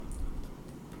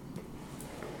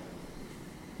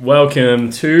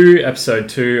Welcome to episode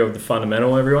 2 of The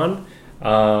Fundamental, everyone.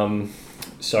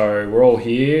 So we're all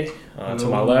here. To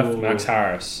my left, Max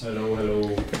Harris.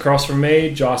 Hello. Across from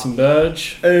me, Jason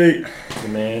Burge. Hey. The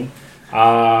man.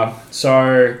 I just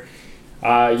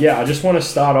want to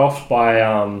start off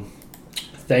by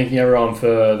thanking everyone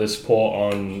for the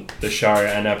support on the show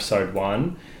and episode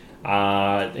 1.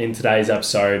 In today's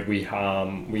episode, we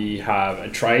have a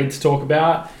trade to talk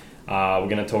about. We're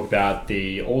going to talk about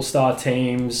the Allstar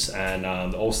teams and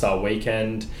the Allstar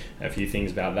weekend, a few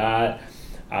things about that.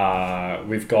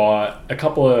 We've got a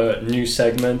couple of new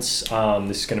segments.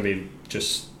 This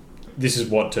is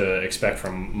what to expect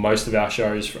from most of our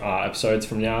shows, episodes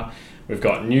from now. We've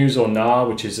got News or Nah,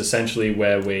 which is essentially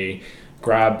where we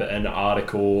grab an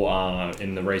article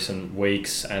in the recent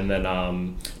weeks and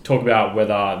then talk about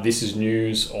whether this is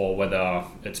news or whether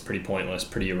it's pretty pointless,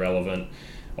 pretty irrelevant,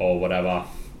 or whatever.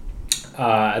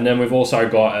 And then we've also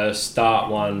got a start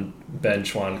one,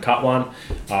 bench one, cut one,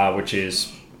 which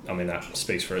is, that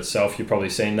speaks for itself. You've probably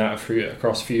seen that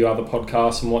across a few other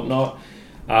podcasts and whatnot.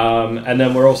 And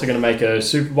then we're also going to make a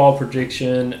Super Bowl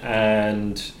prediction.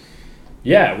 And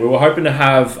yeah, we were hoping to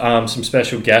have some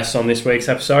special guests on this week's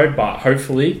episode, but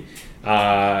hopefully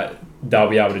they'll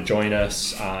be able to join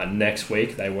us next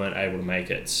week. They weren't able to make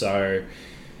it. So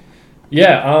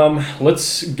yeah,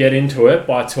 let's get into it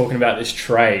by talking about this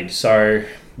trade. So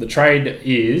the trade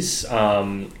is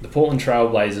the Portland Trail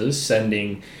Blazers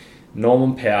sending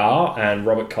Norman Powell and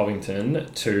Robert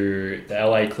Covington to the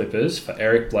LA Clippers for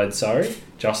Eric Bledsoe,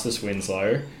 Justice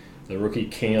Winslow, the rookie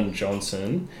Keon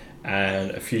Johnson,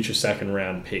 and a future second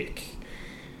round pick.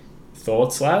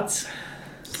 Thoughts, lads?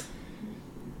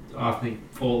 I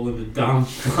think Portland are dumb.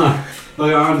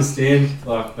 I understand,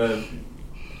 the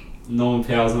Norman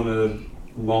Powell's on a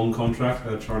long contract.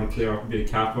 They're trying to clear up a bit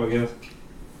of cap, I guess.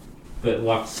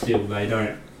 But still, they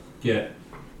don't get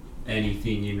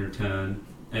anything in return.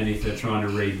 And if they're trying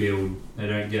to rebuild,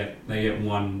 they get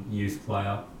one youth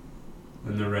player,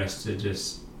 and the rest are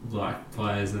just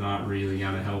players that aren't really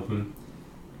going to help them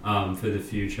for the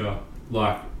future.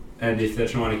 And if they're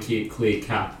trying to clear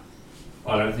cap,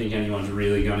 I don't think anyone's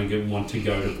really going to want to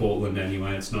go to Portland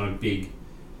anyway. It's not a big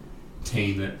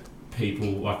team that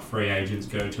people free agents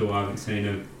go to. I haven't seen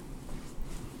a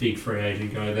big free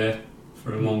agent go there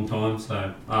for a long time.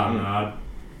 So I don't know. I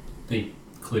think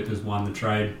Clippers won the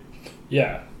trade.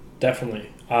 Yeah, definitely.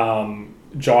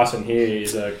 Jason here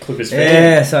is a Clippers fan.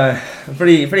 Yeah, so I'm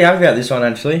pretty happy about this one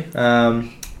actually.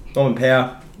 Norman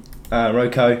Powell,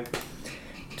 Roko,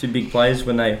 two big players.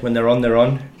 When they're on, they're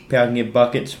on. Powell can get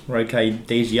buckets. Roko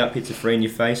D's you up, hits a free in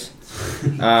your face. We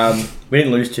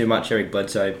didn't lose too much. Eric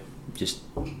Bledsoe, just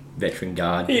veteran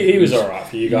guard. He was alright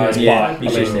for you guys. Yeah,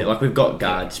 he's just there. We've got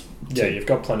guards. Yeah, you've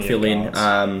got plenty fill of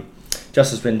guards. In.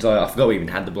 Justice Winslow, I forgot we even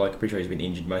had the bloke. I'm pretty sure he's been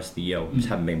injured most of the year. Just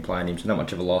haven't been playing him, so not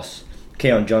much of a loss.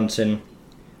 Keon Johnson,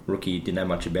 rookie, didn't know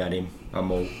much about him. I'm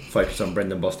all focused on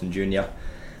Brendan Boston Jr.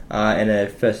 And a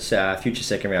future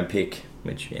second round pick,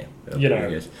 which if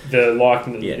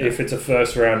it's a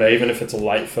first rounder, even if it's a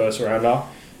late first rounder,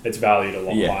 it's valued a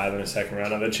lot higher than a second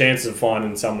rounder. The chances of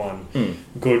finding someone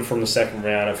good from the second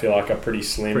round, I feel are pretty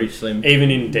slim.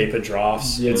 Even in deeper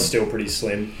drafts, it's still pretty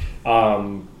slim.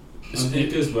 I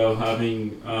think as well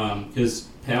having because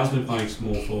Powell's been playing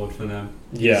small forward for them.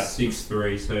 He's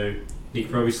 6'3", so he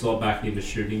could probably slot back into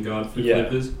shooting guard for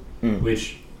Clippers,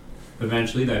 which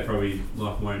eventually they probably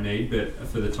won't need. But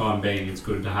for the time being, it's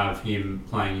good to have him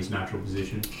playing his natural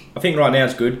position. I think right now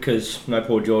it's good because no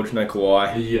Paul George, no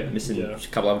Kawhi, missing a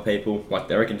couple other people. I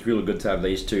reckon it's really good to have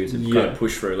these two to kind of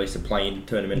push through at least a play-in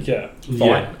tournament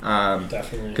fight.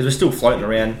 Definitely. Because we're still floating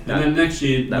around. And then next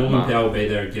year, Norman Powell will be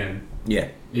there again. Yeah.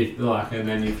 And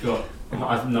then you've got,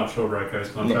 I'm not sure Roko's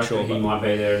contract, but he might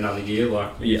be there another year.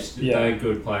 They're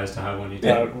good players to have on your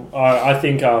team. I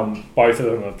think both of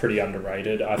them are pretty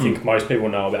underrated. I think most people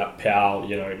know about Powell.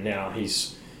 Now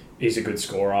he's a good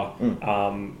scorer,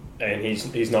 and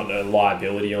he's not a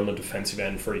liability on the defensive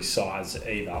end for his size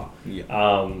either.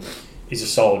 He's a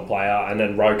solid player, and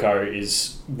then Roko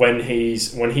is when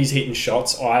he's hitting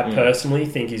shots. I personally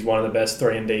think he's one of the best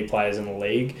 3-and-D players in the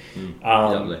league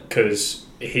because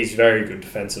he's very good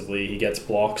defensively. He gets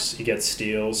blocks, he gets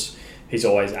steals. He's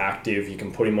always active. You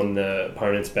can put him on the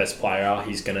opponent's best player.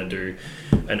 He's going to do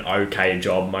an okay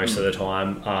job most of the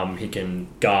time. He can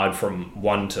guard from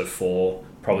 1 to 4,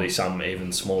 probably some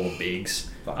even smaller bigs.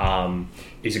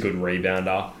 He's a good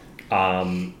rebounder.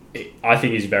 I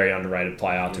think he's a very underrated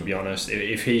player, to be honest.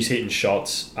 If he's hitting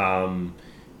shots,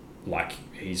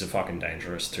 he's a fucking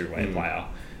dangerous two-way player.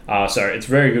 So it's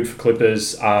very good for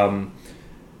Clippers.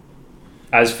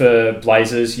 As for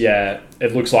Blazers,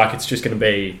 it looks like it's just going to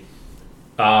be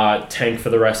tank for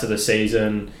the rest of the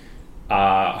season,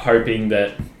 hoping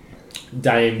that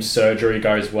Dame's surgery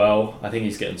goes well. I think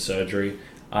he's getting surgery.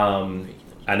 And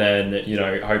then,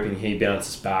 hoping he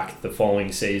bounces back the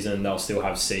following season. They'll still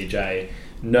have CJ.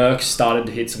 Nurk started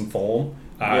to hit some form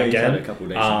again. He's had a couple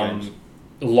of decent games.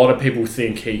 A lot of people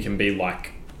think he can be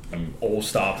like an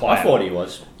all-star player. I thought he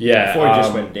was. Yeah. Before he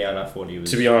just went down, I thought he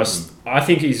was. To be honest, I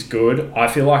think he's good. I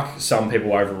feel like some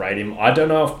people overrate him. I don't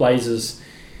know if Blazers...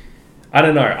 I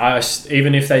don't know.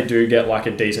 Even if they do get like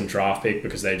a decent draft pick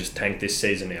because they just tanked this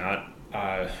season out,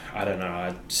 I don't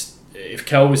know. If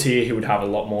Kel was here, he would have a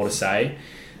lot more to say.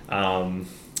 But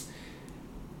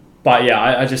yeah,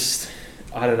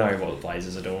 I don't know what the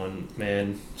Blazers are doing,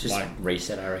 man. Just like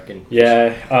reset, I reckon.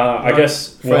 Yeah, I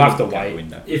guess we'll have to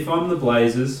wait. If I'm the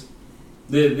Blazers,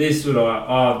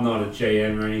 I'm not a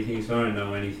GM or anything, so I don't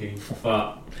know anything.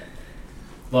 But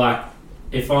like,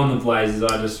 if I'm the Blazers,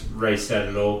 I just reset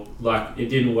it all. Like, it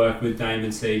didn't work with Dame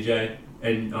and CJ,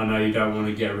 and I know you don't want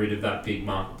to get rid of that big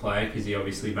market player because he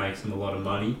obviously makes them a lot of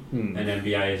money. And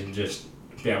NBA isn't just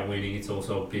about winning; it's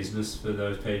also a business for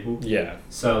those people. Yeah.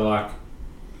 So like,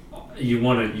 you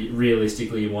want to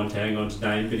hang on to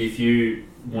Dame, but if you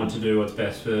want to do what's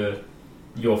best for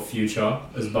your future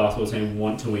as a basketball team,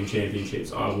 want to win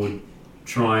championships, I would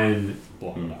try and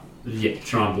blow it up. Yeah,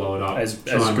 try and blow it up as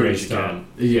good as you can.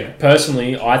 Yeah.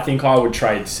 Personally, I think I would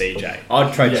trade CJ.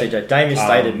 I'd trade CJ. Dame has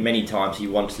stated many times he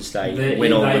wants to stay,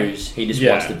 win or lose. He just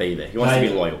wants to be there. He wants to be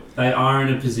loyal. They are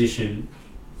in a position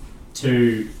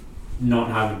to not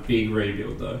have a big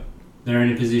rebuild, though. They're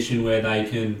in a position where they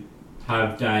can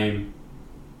have Dame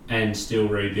and still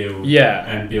rebuild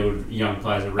and build young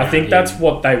players around I think him. That's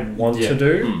what they want to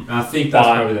do. I think that's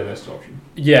probably their best option.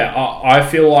 Yeah, I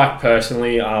feel like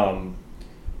personally,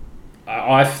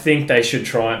 I think they should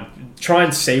try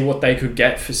and see what they could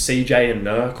get for CJ and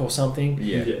Nurk or something.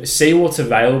 Yeah. See what's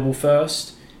available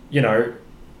first.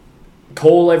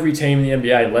 Call every team in the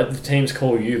NBA. Let the teams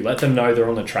call you. Let them know they're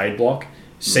on the trade block.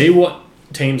 See what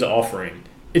teams are offering.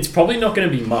 It's probably not going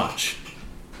to be much,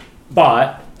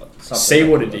 but see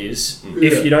what it is.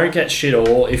 If you don't get shit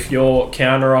all, if your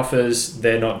counter offers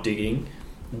they're not digging,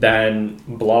 then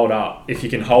blow it up. If you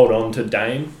can hold on to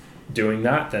Dame doing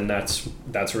that, then that's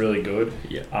really good.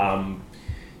 Yeah.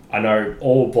 I know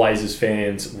all Blazers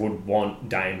fans would want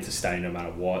Dame to stay no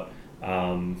matter what.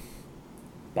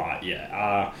 But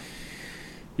yeah,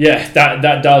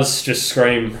 that does just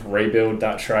scream rebuild,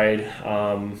 that trade.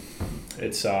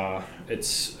 It's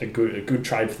a good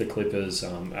trade for the Clippers.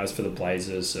 As for the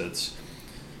Blazers, it's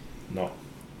not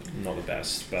the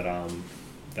best, but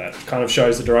that kind of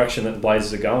shows the direction that the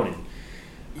Blazers are going in.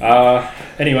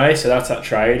 Anyway, so that's that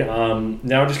trade. Now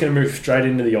we're just going to move straight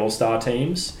into the All-Star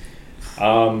teams.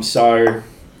 So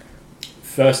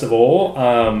first of all,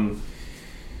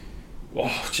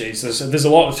 there's a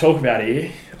lot to talk about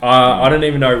here. I don't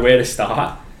even know where to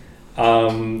start. How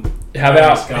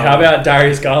about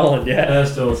Darius Garland? Yeah,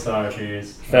 first All-Star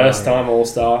appearance. First time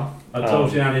All-Star. I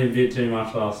talked about him a bit too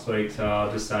much last week, so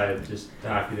I'll just say just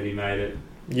happy that he made it.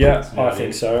 Yeah, I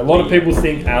think so. A lot of people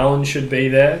think Allen should be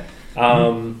there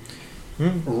rather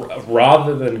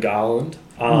than Garland.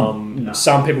 No.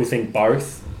 Some people think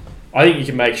both. I think you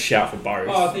can make a shout for both.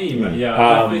 Oh, I think I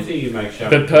definitely think you can make a shout.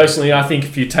 But personally, I think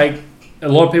if you take... A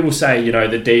lot of people say,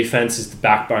 the defense is the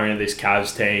backbone of this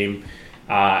Cavs team,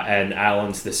 and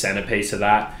Allen's the centerpiece of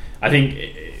that. I think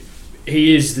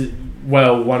he is,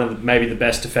 one of maybe the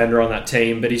best defender on that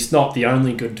team, but he's not the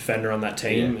only good defender on that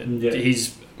team. Yeah.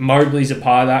 Mobley's a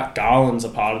part of that. Garland's a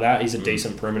part of that. He's a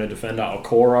decent perimeter defender.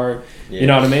 Okoro, you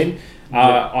know what I mean?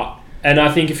 And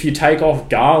I think if you take off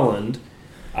Garland,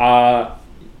 I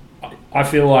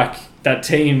feel like that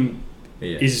team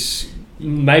is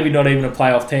maybe not even a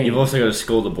playoff team. You've also got to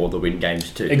score the ball to win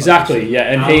games too. Exactly,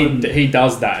 and he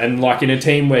does that. And like in a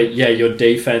team where your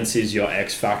defense is your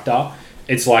X factor,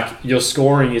 it's like your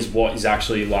scoring is what is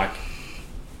actually like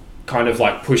kind of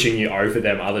like pushing you over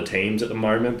them other teams at the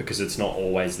moment, because it's not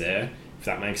always there, if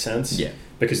that makes sense. Yeah.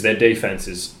 Because their defense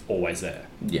is always there.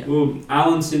 Yeah. Well,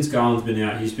 Allen, since Garland's been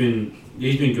out, he's been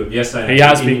good. Yesterday, he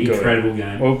has been good. Incredible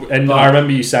game. Well, and I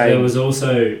remember you saying there was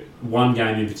also one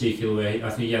game in particular where I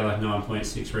think he had like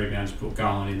 9.6 rebounds. Put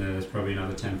Garland in there, there's probably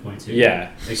another 10.2.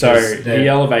 Yeah. So he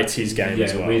elevates his game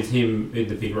as well. With him in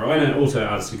the big role, and it also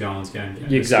adds to Garland's game.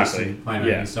 Exactly.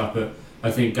 Playmaking and stuff, but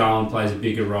I think Garland plays a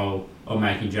bigger role of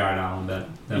making Jared Allen better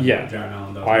than Jared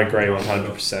Allen does. I agree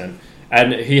 100%.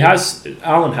 And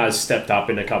Allen has stepped up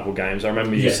in a couple of games. I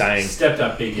remember you saying... stepped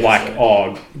up big.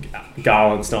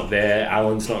 Garland's not there.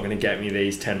 Allen's not going to get me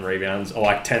these 10 rebounds, or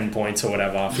like 10 points or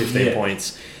whatever, 15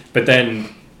 points. But then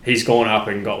he's gone up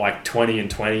and got like 20 and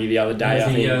 20 the other day,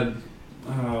 I think.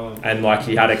 and like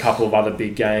he had a couple of other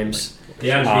big games. He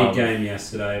had a big game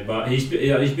yesterday, but he's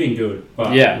been good.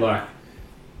 But Yeah. like,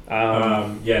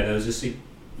 there was just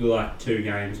like 2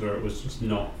 games where it was just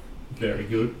not very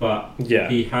good. But Yeah.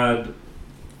 he had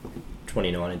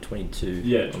 29 and 22.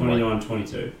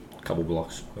 29-22. A couple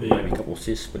blocks, Yeah. maybe a couple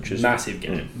assists, which is Massive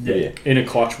game. Yeah. In a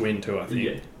clutch win too, I think.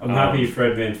 Yeah, I'm happy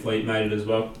Fred VanVleet made it as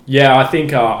well. Yeah, I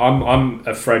think I'm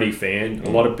a Freddie fan.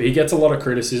 He gets a lot of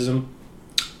criticism.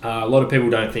 A lot of people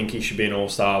don't think he should be an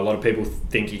All-Star. A lot of people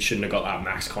think he shouldn't have got that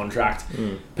max contract.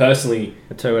 Personally,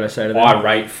 I tell you what I say to them. I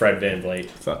rate Fred VanVleet.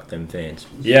 Fuck them fans.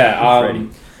 Yeah, Freddie.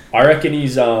 I reckon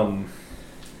he's good.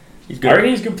 I reckon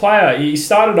he's a good player. He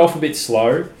started off a bit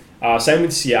slow. Same with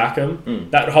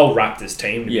Siakam. That whole Raptors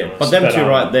team. To be honest. But them two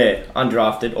right there,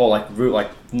 undrafted or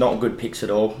like not good picks at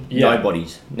all. Yeah.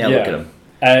 Nobodies. Now look at them.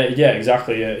 Yeah,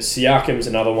 exactly. Yeah. Siakam's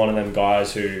another one of them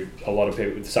guys who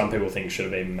some people think should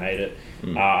have even made it.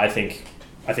 I think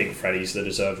Freddie's the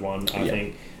deserved one. I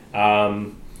think.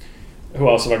 Who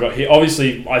else have I got here?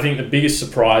 Obviously, I think the biggest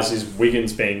surprise is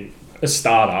Wiggins being a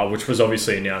starter, which was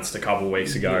obviously announced a couple of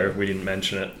weeks ago. Yeah. We didn't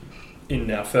mention it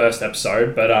in our first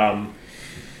episode, but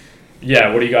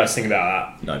what do you guys think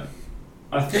about that? No.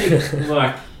 I think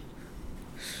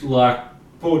like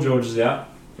Paul George is out,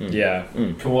 Yeah.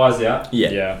 Kawhi's out.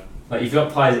 Yeah. Like you've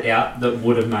got players out that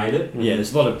would have made it. Yeah,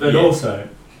 there's a lot of. But also,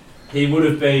 he would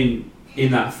have been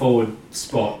in that forward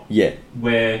spot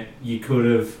where you could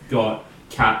have got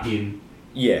Cat in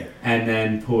and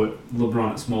then put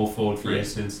LeBron at small forward, for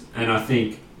instance. And I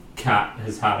think Cat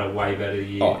has had a way better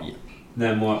year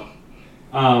than what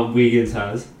Wiggins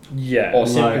has. Yeah. Or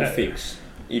simple fix,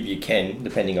 if you can,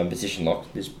 depending on position lock,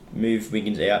 just move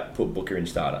Wiggins out, put Booker in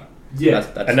starter. Yeah.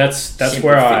 That's simple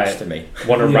where fix I to me.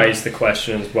 want to raise the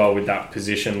question as well with that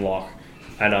position lock.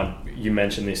 And you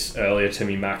mentioned this earlier to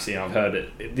me, Maxie. I've heard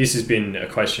it. This has been a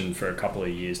question for a couple of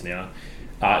years now.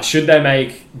 Should they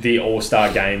make the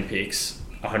All-Star game picks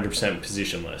 100%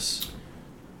 positionless?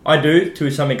 I do,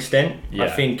 to some extent. Yeah. I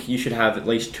think you should have at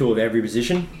least 2 of every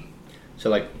position. So,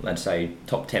 like, let's say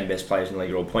top 10 best players in the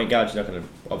league are all point guards. You're not going to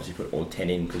obviously put all 10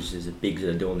 in because there's the bigs that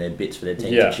are doing their bits for their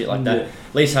teams and shit like that. Yeah.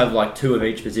 At least have like 2 of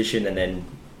each position and then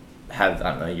have,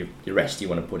 I don't know, your rest you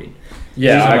want to put in.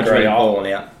 Yeah, I Someone's agree. really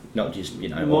balling out, not just,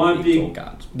 all big tall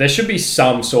guards. There should be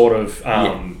some sort of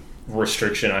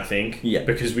restriction, I think. Yeah.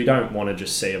 Because we don't want to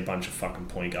just see a bunch of fucking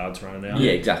point guards running out.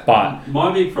 Yeah, exactly. But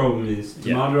my big problem is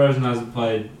DeMar DeRozan hasn't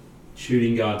played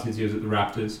shooting guard since he was at the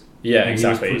Raptors. yeah, And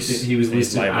exactly. He was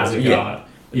listed as a Yeah. guard.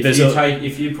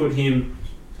 If you put him,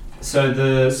 so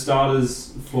the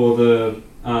starters for the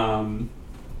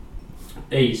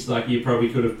East, like you probably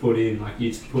could have put in, like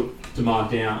you put DeMar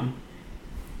down,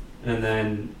 and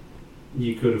then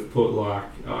you could have put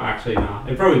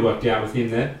it probably worked out with him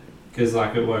there, because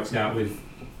like it works out with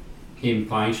him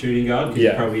playing shooting guard,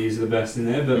 because he probably is the best in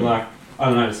there. But like I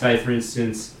don't know, to say for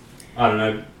instance, I don't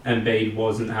know, Embiid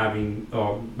wasn't having,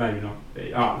 or maybe not. I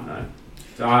don't know.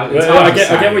 I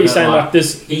get what you're saying. Like,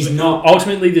 he's not.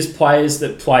 Ultimately, there's players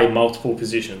that play multiple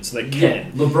positions that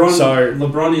can.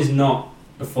 LeBron is not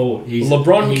a forward. He's a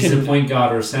point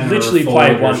guard or a center. Literally or a play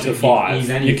forward 1 to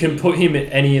 5. You can put him at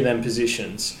any of them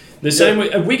positions. The same way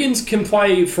Wiggins can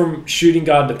play from shooting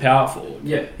guard to power forward.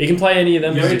 Yeah, he can play any of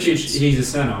them Jokic, positions. he's a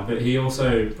center, but he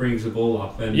also brings the ball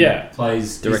up and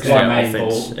plays direct main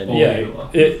offense. ball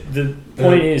The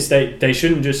point is they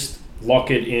shouldn't just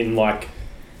lock it in like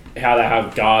how they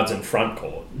have guards and front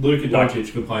court. Luka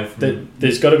Doncic could play from.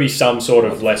 There's got to be some sort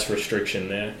of less restriction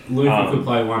there. Luka could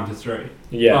play 1 to 3.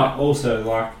 Yeah, but also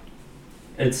like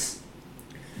it's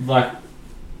like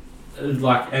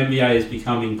NBA is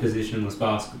becoming positionless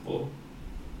basketball.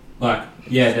 Like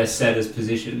they're set as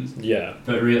positions. Yeah,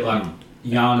 but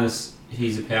Giannis,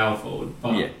 he's a power forward,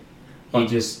 but he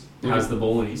just has the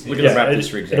ball in his hand. Look at the Raptors,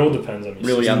 for example. It all depends on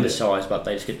really undersized, but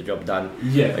they just get the job done.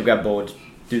 Yeah, they grab boards,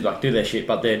 do their shit,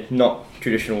 but they're not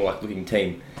traditional looking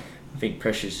team. I think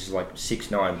Precious is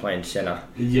 6'9" playing centre.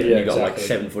 Yeah, and you got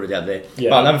 7-footers out there.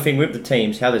 Yeah. But another thing with the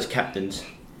teams, how there's captains,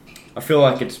 I feel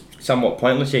like it's somewhat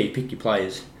pointless. Yeah, you pick your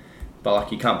players,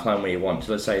 but you can't play them where you want.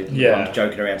 So let's say I'm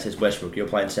joking around, says Westbrook, you're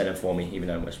playing centre for me, even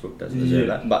though Westbrook doesn't deserve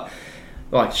that.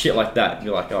 But shit like that,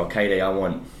 you're like, oh, KD, I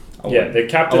want the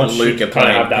captains Luka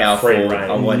playing have that power free forward. reign.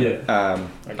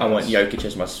 I want Jokic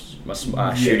as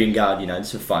my shooting guard.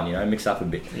 It's for fun. Mix up a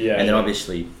bit. Yeah, and then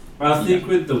obviously, I think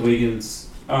with the Wiggins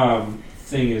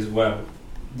thing as well,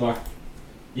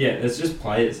 there's just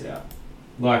players out.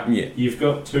 You've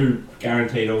got 2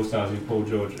 guaranteed All-Stars in Paul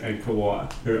George and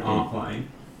Kawhi who aren't playing.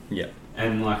 Yeah,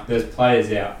 and there's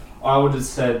players out. I would have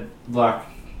said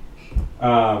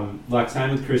same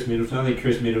with Chris Middleton. I think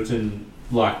Chris Middleton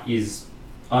is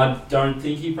I don't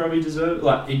think he probably deserves it.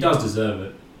 Like, he does deserve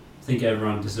it. I think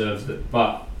everyone deserves it.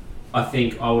 But I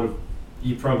think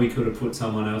you probably could have put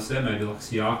someone else there, maybe like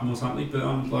Siakam or something. But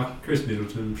like Chris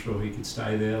Middleton, I'm sure he could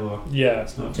stay there. Like, Yeah.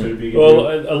 it's not too big. Well,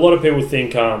 a lot of people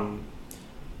think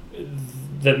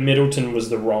that Middleton was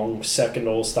the wrong second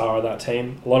All-Star of that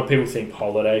team. A lot of people think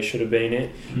Holiday should have been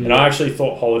it. Mm. And I actually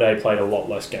thought Holiday played a lot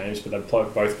less games, but they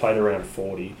both played around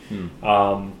 40.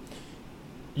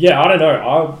 Yeah, I don't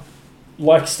know.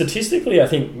 Like, statistically, I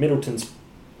think Middleton's...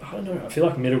 I don't know. I feel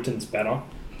like Middleton's better.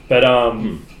 But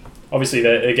obviously,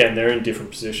 they're in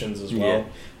different positions as well.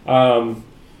 Yeah.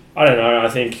 I don't know. I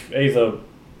think either...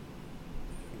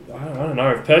 I don't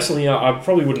know. Personally, I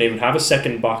probably wouldn't even have a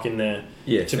second buck in there,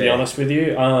 to be honest with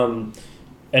you. And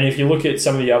if you look at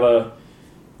some of the other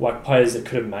like players that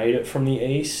could have made it from the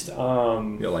East... you've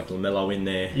got like LaMelo in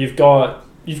there. You've got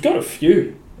a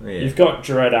few. Yeah. You've got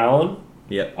Jared Allen.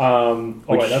 Yep.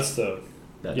 That's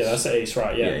the East,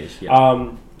 right? Yeah. East,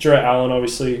 yeah. Jared Allen,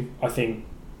 obviously, I think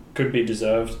could be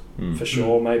deserved for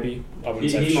sure. Maybe I wouldn't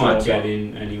say he for might sure, get but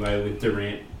in anyway with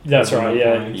Durant. that's right.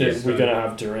 Yeah, Yes, we're going to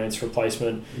have Durant's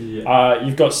replacement. Yeah.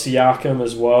 You've got Siakam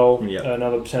as well. Yep.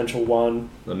 Another potential one.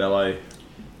 LaMelo,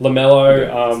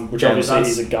 which obviously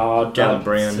he's a guard. Jalen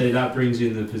Brown. See, that brings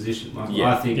in the position. Like,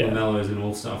 I think LaMelo is an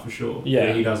all-star for sure. Yeah.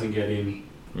 But he doesn't get in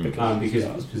because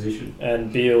of his position.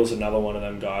 And Beal's another one of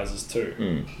them guys as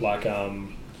too. Like,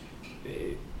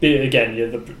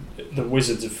 again, the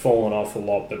Wizards have fallen off a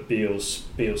lot, but Beal's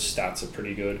stats are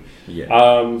pretty good.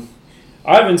 Yeah.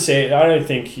 I don't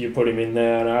think you put him in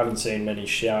there, and I haven't seen many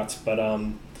shouts, but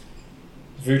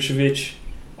Vucevic,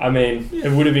 I mean,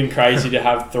 it would have been crazy to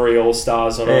have 3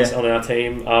 All-Stars on our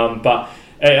team, but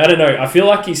I don't know, I feel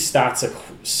like his stats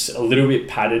are a little bit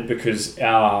padded because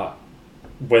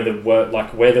we're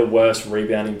the worst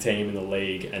rebounding team in the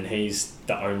league, and he's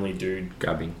the only dude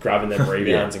grabbing them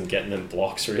rebounds and getting them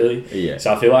blocks, really. Yeah.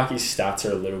 So I feel like his stats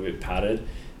are a little bit padded.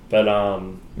 But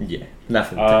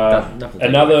nothing.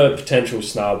 Another potential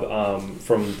snub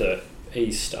from the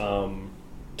East,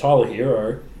 Tyler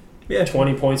Hero. Yeah.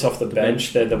 20 points off the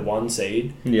bench. They're the 1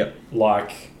 seed. Yep.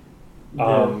 Like, they've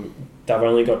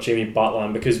only got Jimmy Butler,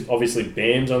 and because obviously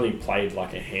Bam's only played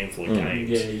like a handful of games.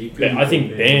 Yeah, I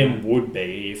think Bam would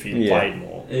be if he played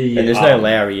more. And there's no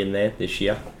Lowry in there this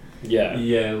year. Yeah.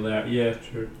 Yeah,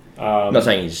 true. I'm not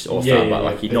saying he's all-star, but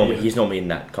like he's normally in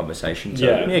that conversation. So,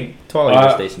 Tyler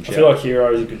is a decent shout. I feel like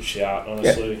Hero is a good shout,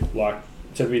 honestly. Yeah. Like,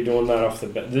 to be doing that off the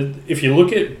bench. If you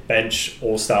look at bench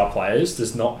all-star players,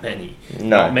 there's not many. No.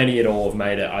 Not many at all have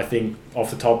made it. I think, off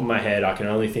the top of my head, I can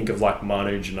only think of like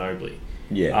Manu Ginobili.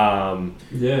 Yeah.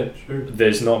 True.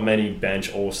 There's not many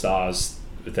bench all-stars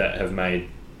that have made,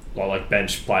 like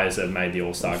bench players that have made the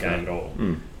all-star game at all.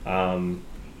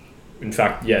 In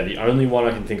fact, the only one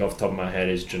I can think off the top of my head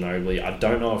is Ginobili. I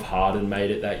don't know if Harden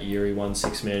made it that year. He won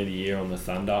 6th Man of the Year on the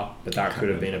Thunder, but that could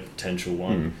have been a potential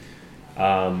one.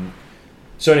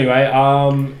 So anyway,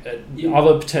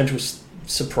 other potential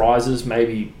surprises,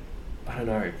 maybe, I don't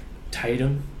know,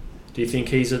 Tatum. Do you think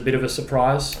he's a bit of a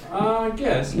surprise? I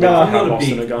guess. No, I'm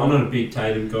not a big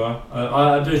Tatum guy.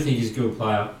 I do think he's a good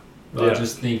player. But I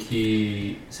just think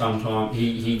he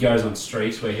goes on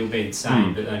streaks where he'll be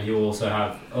insane, but then he'll also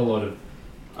have a lot of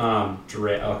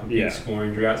big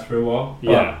scoring droughts for a while.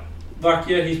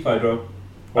 He's played well.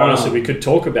 Honestly, we could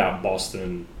talk about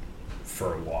Boston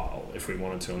for a while if we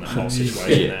wanted to on that whole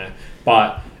situation there.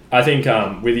 But I think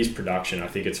with his production, I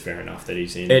think it's fair enough that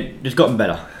he's in. It's gotten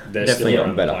better. They're definitely still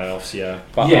gotten better. Playoffs,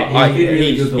 But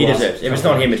he deserves. If it's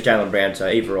not him, it's Jalen Brown. So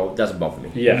either or, it doesn't bother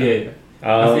me.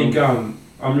 I think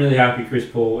I'm really happy Chris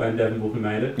Paul and Devin Booker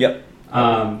made it. Yep.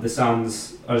 The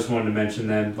Suns, I just wanted to mention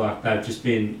them. Like, they've just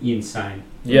been insane.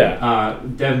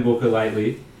 Devin Booker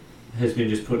lately has been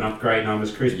just putting up great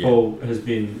numbers. Chris Paul has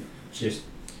been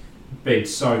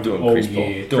so good all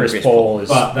year. Chris Paul is...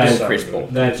 But Paul.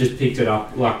 They've just picked it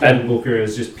up. Like, Devin Booker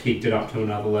has just picked it up to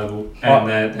another level.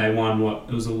 And they won,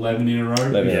 it was 11 in a row?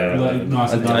 11.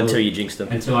 Nice until you jinxed them.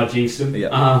 Until I jinxed them.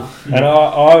 Yeah. And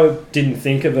I didn't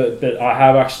think of it, but I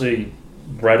have actually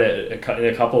read it in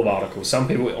a couple of articles. Some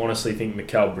people honestly think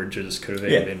Mikal Bridges could have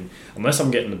even been, unless I'm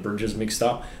getting the Bridges mixed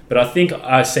up. But I think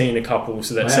I've seen a couple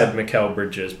that said Mikal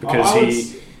Bridges because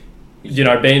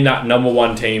being that number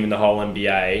 1 team in the whole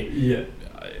NBA,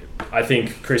 I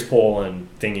think Chris Paul and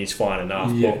Thingy's fine enough.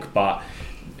 Look, but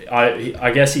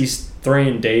I guess he's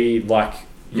 3-and-D,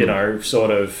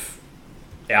 sort of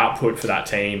output for that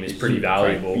team is pretty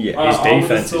valuable. His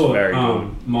defense is very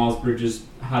good. Miles Bridges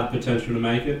had potential to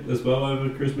make it as well over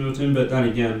Chris Middleton, but then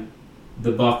again,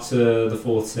 the Bucks are the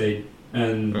 4th seed.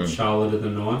 and Charlotte at the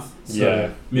 9th. So Yeah,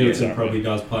 Middleton exactly. probably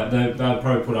does play. They'll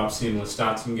probably put up similar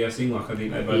stats, I'm guessing. Like, I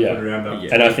think they both Yeah. put around up.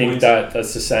 And I 20 think points.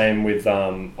 that's the same with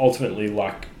ultimately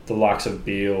like the likes of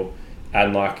Beal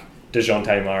and like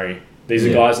DeJounte Murray. These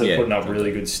are guys that are putting up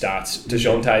really good stats.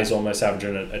 DeJounte is almost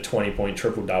averaging a 20-point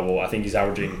triple-double. I think he's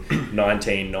averaging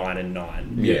 19, 9, and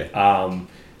 9. Yeah.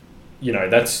 You know,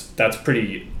 that's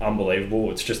pretty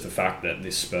unbelievable. It's just the fact that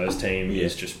this Spurs team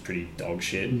is just pretty dog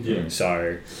shit. Yeah.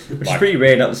 So, Which is pretty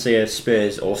rare not to see a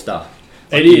Spurs All-Star.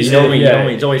 It is. You know what I mean? You know what I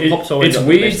mean? It's always pops always It's up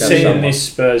weird best out of seeing someone. this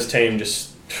Spurs team just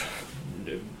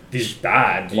this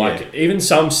bad. Like even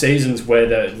some seasons where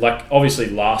they're like obviously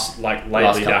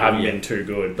lately they haven't been too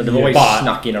good. But they've always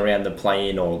snuck in around the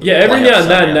play-in or every now and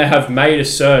then they have made a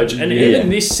surge, and even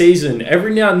this season,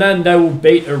 every now and then they will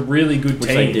beat a really good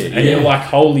team, and you're like,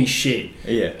 holy shit.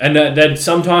 Yeah. And that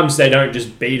sometimes they don't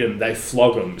just beat them, they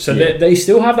flog them. So they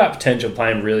still have that potential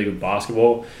playing really good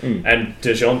basketball, and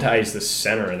DeJounte is the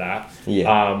center of that.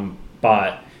 Yeah.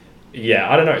 But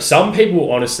yeah, I don't know. Some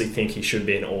people honestly think he should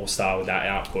be an all-star with that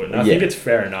output, and I think it's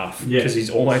fair enough because he's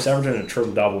almost averaging a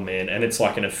triple-double, man, and it's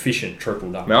like an efficient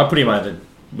triple-double. I mean, I'd put him over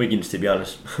Wiggins, to be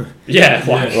honest.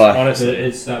 Honestly.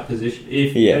 It's that position.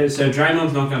 So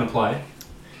Draymond's not going to play.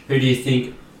 Who do you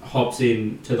think hops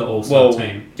in to the All-Star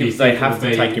team? If they have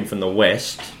to take him from the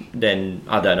West, then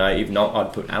I don't know. If not,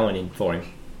 I'd put Allen in for him.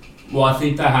 Well, I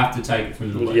think they have to take it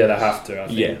from the West. Yeah, they have to, I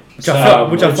think. Yeah.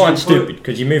 Which I find stupid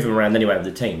because you move them around anyway with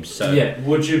the teams. So. Yeah.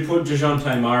 Would you put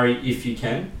DeJounte Murray if you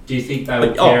can? Do you think they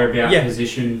would care about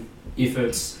position if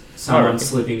it's someone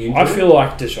slipping into I feel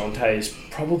like DeJounte is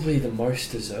probably the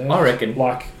most deserved. I reckon.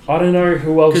 Like, I don't know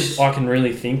who else I can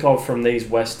really think of from these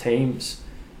West teams.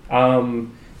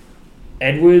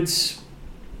 Edwards,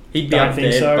 he'd be up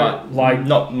there, so. But like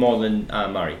not more than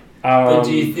Murray. But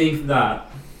do you think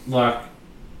that, like,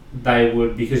 they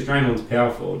would, because Draymond's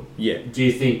power forward, do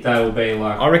you think they will be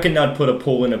like... I reckon they'd put a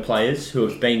pool in of players who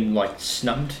have been, like,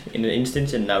 snubbed in an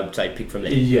instance and they would say pick from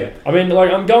there. Yeah. I mean,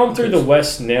 like, I'm going through the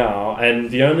West now,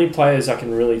 and the only players I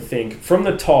can really think... From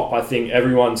the top, I think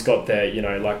everyone's got their, you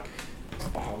know, like...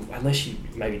 unless you...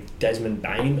 Maybe Desmond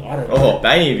Bain? I don't know. Oh,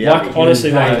 Bain, like,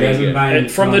 honestly, Desmond Bain,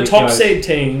 from the top seed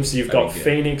teams, you've got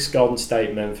Phoenix, Golden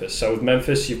State, Memphis. So with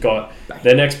Memphis, you've got...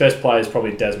 Their next best player is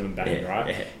probably Desmond Bain, right?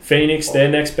 Yeah. Phoenix, their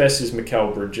next best is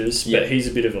Mikal Bridges, but he's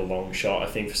a bit of a long shot, I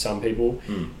think, for some people.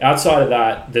 Outside of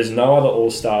that, there's no other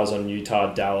All-Stars on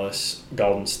Utah, Dallas,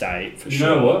 Golden State, for sure.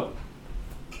 You know what?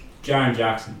 Jaren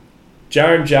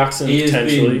Jackson He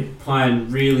potentially been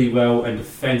playing really well, and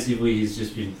defensively he's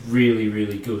just been really,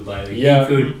 really good lately. Yeah.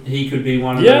 He could be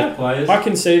one of those players. I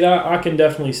can see that. I can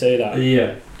definitely see that.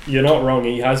 Yeah. You're not wrong.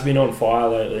 He has been on fire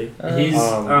lately. He's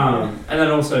and then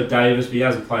also Davis, but he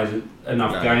hasn't played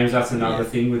enough games. That's another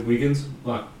thing with Wiggins,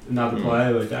 like another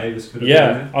player where Davis could have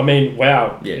been there. I mean,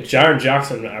 wow. Jaren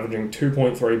Jackson averaging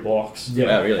 2.3 blocks. Yeah,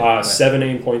 wow, really.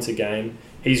 17 points a game.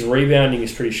 His rebounding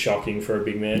is pretty shocking for a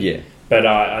big man. Yeah. But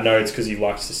I know it's because he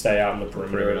likes to stay out in the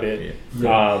perimeter a bit.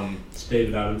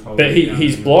 Steven Adams. But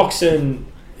his blocks and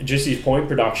just his point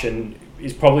production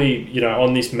is probably, you know,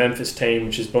 on this Memphis team,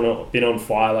 which has been on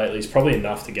fire lately, is probably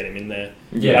enough to get him in there.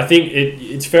 Yeah. I think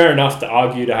it's fair enough to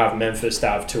argue to have Memphis to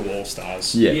have 2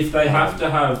 All-Stars. Yeah. If they have to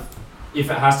have... If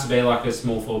it has to be like a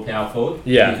small forward, power forward,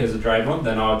 because of Draymond,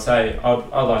 then I would say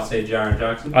I'd like to see Jaren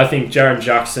Jackson. I think Jaren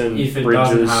Jackson, if it Bridges,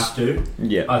 doesn't have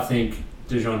to, I think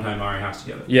DeJounte Murray has to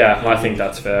get it. Yeah, I think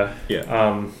that's fair.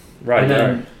 Yeah. Right. And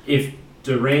then if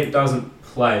Durant doesn't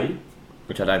play,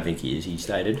 which I don't think he is, he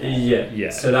stated.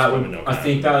 Yeah. So that would, I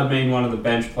think that would mean one of the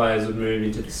bench players would move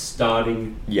into the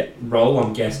starting role.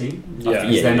 I'm guessing. Yeah.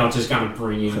 Because they're not just going to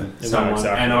bring in someone.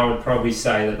 Exactly. And I would probably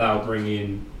say that they'll bring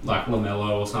in like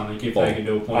LaMelo or something if they can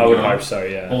do a point. I would hope so.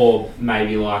 Yeah. Or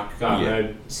maybe like I don't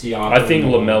know, Siakam. I think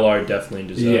LaMelo definitely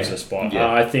deserves a spot.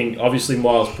 Yeah. I think obviously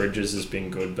Miles Bridges has been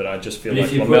good, but I just feel But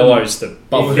like if you LaMelo's the.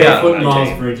 If you're putting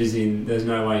Miles Bridges in, there's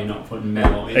no way you're not putting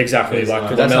Melo in. Exactly, like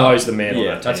LaMelo's the man on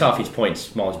that team. That's half his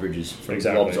points, Miles Bridges, from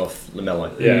lobs off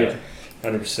LaMelo. Yeah,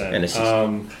 100%. And assist.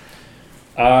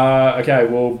 Okay,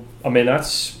 well, I mean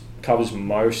that's covers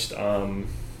mostly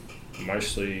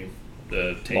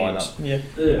the teams.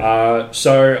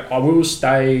 So I will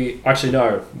stay. Actually,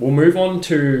 no. We'll move on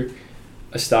to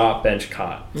a start bench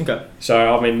cut. Okay.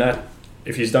 So I mean that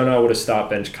if you don't know what a start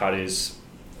bench cut is,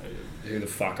 who the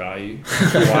fuck are you?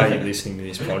 Why are you listening to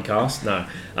this podcast? No.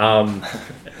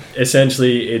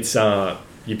 Essentially, it's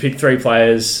you pick 3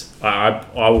 players. I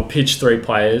will pitch 3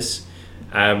 players,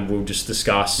 and we'll just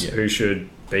discuss who should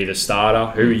be the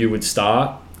starter, who you would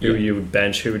start. Who you would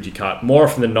bench, who would you cut? More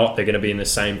often than not, they're going to be in the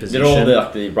same position. They're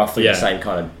all roughly the same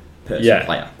kind of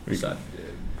player. So.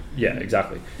 Yeah,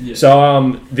 exactly. Yeah.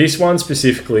 So this one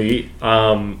specifically,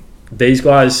 these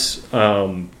guys,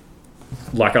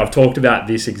 like I've talked about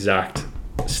this exact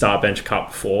start bench cut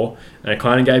before, and it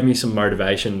kind of gave me some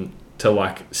motivation to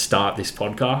like start this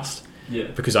podcast. Yeah.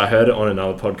 Because I heard it on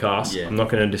another podcast. Yeah. I'm not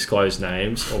going to disclose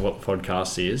names or what the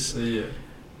podcast is. Yeah.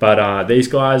 But these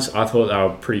guys, I thought they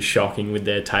were pretty shocking with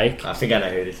their take. I think I know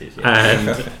who this is.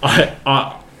 Yeah.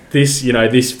 And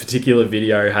this particular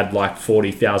video had like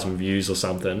 40,000 views or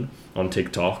something on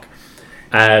TikTok.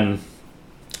 And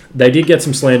they did get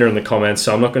some slander in the comments,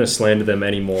 so I'm not going to slander them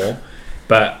anymore.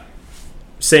 But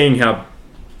seeing how...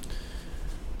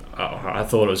 I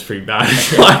thought it was pretty bad.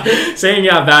 Like, seeing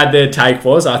how bad their take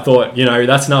was, I thought,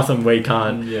 that's nothing we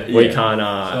can't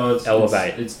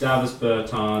elevate. It's Davis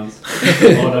Bertans,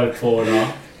 Otto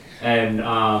Porter, and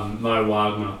Mo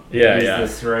Wagner. Yeah. The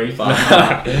three. But,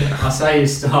 I say you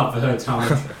start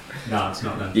Bertans. No, it's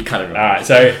not them. You cut it All right,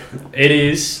 so it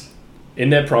is in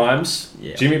their primes.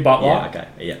 Yeah. Jimmy Butler, Yeah, okay.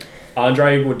 Yeah.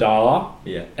 Andre Iguodala,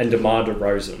 Yeah. and DeMar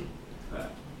DeRozan.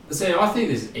 See, I think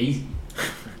this is easy.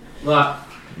 Like,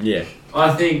 Yeah.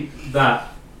 I think that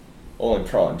All in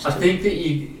primes. I think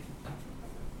you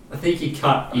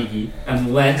cut Iggy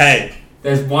unless Hey,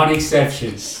 there's one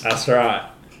exception. that's right.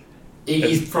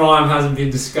 Iggy's prime hasn't been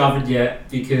discovered yet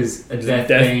because a death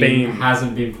beam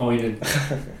hasn't been pointed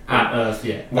at Earth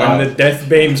yet. When the death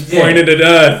beam's pointed at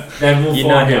Earth, Then we'll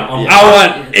find out. I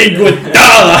want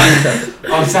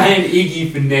Iguodala. I'm saying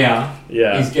Iggy for now.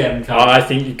 Yeah. He's getting Oh, cut. I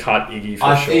think you cut Iggy for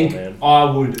I sure, think man. I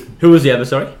would. Who was the other,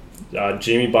 sorry?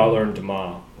 Jimmy Butler and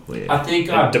DeMar. I think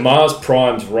And DeMar's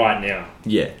prime's right now.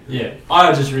 Yeah. Yeah,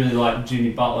 I just really like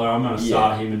Jimmy Butler. I'm going to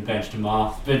start Yeah. him and bench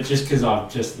DeMar, but just because I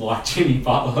just like Jimmy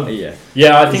Butler. Yeah.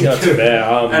 Yeah, I think that's fair.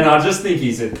 And I just think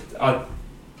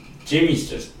Jimmy's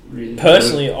just really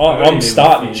Personally, good. I'm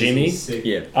starting Jimmy. He's sick.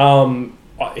 Yeah.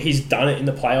 He's done it in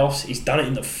the playoffs. He's done it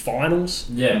in the finals.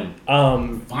 Yeah.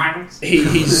 Finals.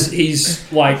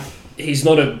 He's like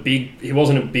he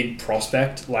wasn't a big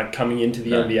prospect like coming into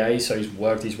the No. NBA, so he's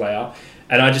worked his way up.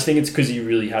 And I just think it's because he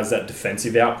really has that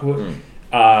defensive output.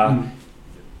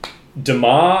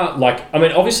 DeMar,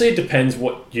 obviously it depends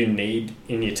what you need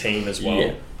in your team as well.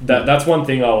 Yeah. That's one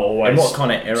thing I'll always And what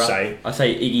kind of era? say. I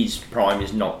say Iggy's prime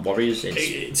is not Warriors.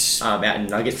 It's out in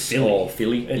Nuggets Philly. or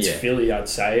Philly. It's yeah. Philly, I'd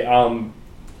say. I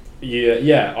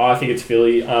think it's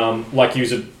Philly. He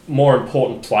was a more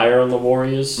important player on the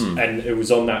Warriors, and it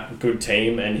was on that good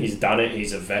team, and he's done it.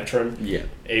 He's a veteran. Yeah.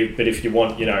 But if you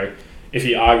want, if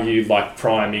you argue like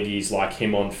prime Iggy's like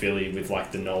him on Philly with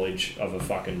like the knowledge of of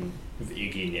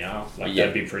Iggy now,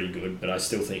 that'd be pretty good. But I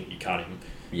still think you cut him.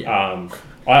 Yeah.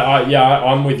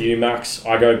 I'm with you, Max.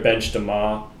 I go bench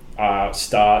DeMar,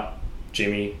 start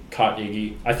Jimmy, cut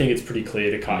Iggy. I think it's pretty clear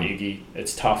to cut Iggy.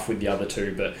 It's tough with the other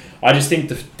two, but I just think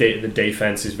the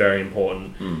defense is very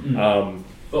important.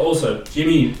 But also, I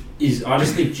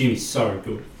just think Jimmy's so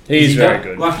good. He's very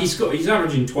good. Like he's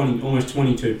averaging almost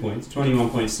 22 points,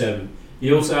 21.7.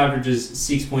 He also averages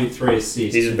 6.3 assists.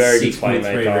 He's a very good 6.3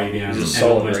 playmaker. rebounds. He's a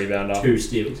solid and rebounder. 2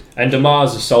 steals. And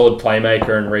DeMar's a solid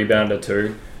playmaker and rebounder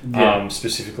too. Yeah.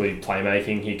 Specifically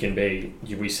playmaking, he can be.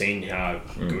 We've seen how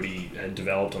good he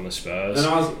developed on the Spurs,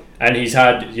 and he's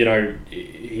had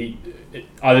he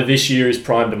either this year is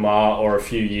prime DeMar or a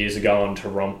few years ago in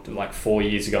Toronto, like 4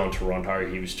 years ago in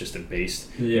Toronto, he was just a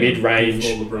beast. Yeah, Mid range,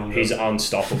 LeBron he's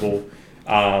unstoppable.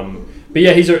 But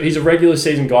yeah, he's a regular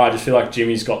season guy. I just feel like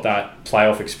Jimmy's got that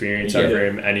playoff experience over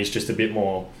him, and he's just a bit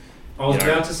more. I was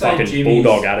about to say fucking Jimmy's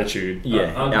bulldog attitude.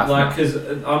 Yeah, because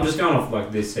I'm just going off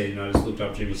like this season. I just looked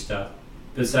up Jimmy's stats.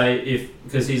 But say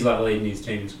because he's like leading his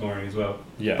team in scoring as well.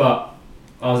 Yeah. But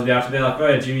I was about to be like, oh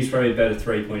yeah, Jimmy's probably a better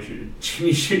 3-point shooter.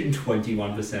 Jimmy's shooting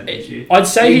 21% this year. I'd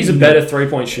say he's a better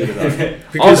 3-point shooter though,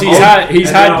 because he's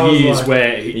had years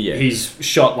where he's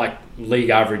shot like league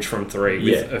average from three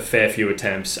with a fair few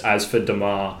attempts. As for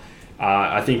DeMar,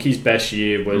 I think his best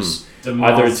year was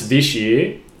either it's this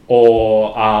year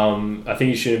or I think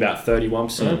he's shooting about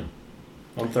 31%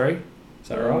 on three. Is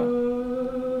that right?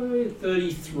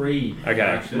 33.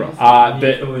 Okay,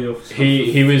 but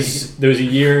he was. There was a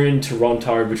year in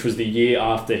Toronto, which was the year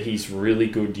after his really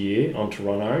good year on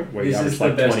Toronto, where he averaged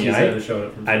like 28,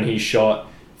 and he shot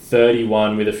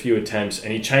 31 with a few attempts,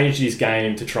 and he changed his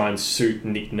game to try and suit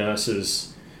Nick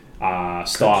Nurse's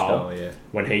style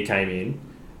when he came in.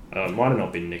 It might have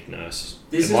not been Nick Nurse.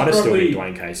 It might have still been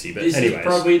Dwayne Casey, but anyways. This is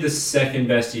probably the second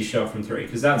best he shot from three,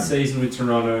 because that season with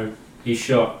Toronto, he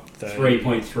shot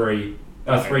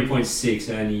 3.6,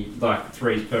 and he like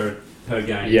threes per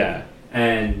game. Yeah.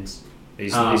 And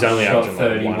He's only shot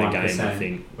averaging like 1 a game, 31%. I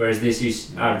think. Whereas this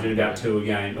is averaging about 2 a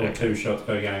game, or 2 shots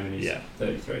per game, and he's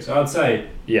 33. So I'd say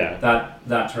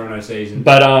that Toronto season.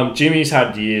 But Jimmy's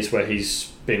had years where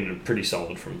he's been pretty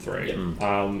solid from 3.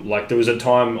 Yeah. Like there was a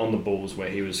time on the Bulls where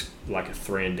he was like a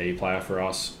 3-and-D player for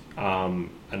us, and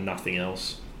nothing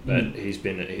else. But he's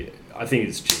been. I think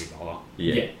it's Jimmy Butler.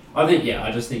 Yeah.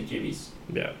 I just think Jimmy's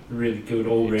really good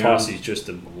all round. Plus, he's just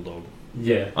a bulldog.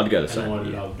 Yeah, I'd go the same.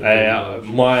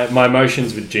 My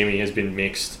emotions with Jimmy has been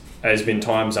mixed. There's been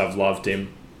times I've loved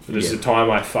him. There's a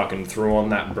time I fucking threw on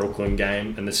that Brooklyn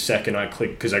game, and the second I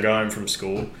clicked, because I go home from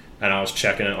school and I was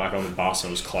checking it like on the bus and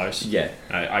it was close. Yeah,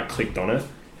 I clicked on it,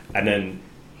 and then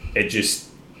it just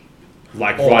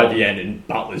right at the end, and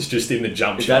Butler's just in the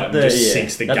jump shot and just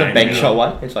sinks the game. That's the bank shot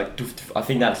one. It's like I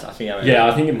think I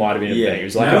think it might have been a bank. It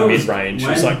was like a mid range. It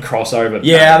was like crossover.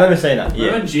 Yeah, I remember saying that.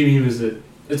 Yeah, when Jimmy was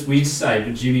it's weird to say,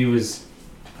 but Jimmy was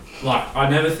like, I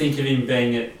never think of him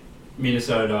being at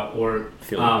Minnesota or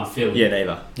Philly. Yeah,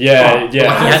 neither.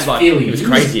 Philly. He was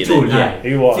crazy.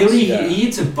 He was. Philly, he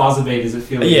hit some buzzer beaters at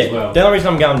Philly as well. The only reason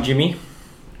I'm going Jimmy,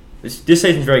 this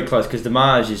season's very close because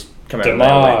DeMar is just coming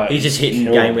out. He's just hitting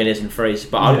game winners and threes.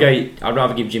 But I'd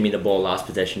rather give Jimmy the ball last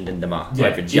possession than DeMar.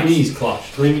 Yeah, Jimmy's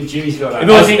clutch. Jimmy's got that.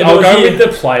 I'll go with the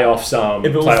playoffs.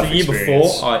 If it was the year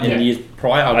before, in the years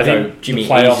prior, I'd go Jimmy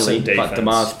easily. But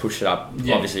DeMar's pushed it up,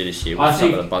 obviously, this year with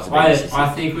some of the buzzer beaters. I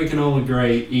think we can all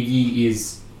agree Iggy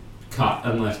is cut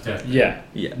unless Death Beam.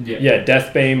 Yeah,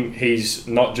 Death Beam, he's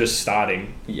not just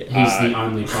starting. Yeah. He's the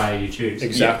only player you choose.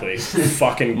 Exactly.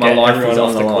 Fucking my get life everyone is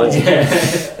off on the line.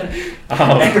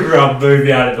 court. Everyone move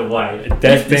out of the way.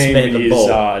 Death Beam is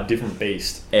a different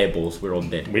beast. Airballs, we're all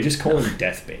dead. We just call him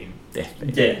Death Beam. Death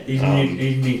Beam. Yeah,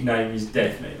 his nickname is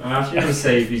Death Beam. I'm actually going to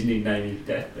see if his nickname is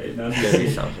Death Beam.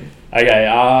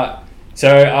 Okay, so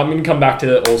I'm going to come back to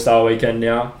the All-Star weekend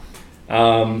now.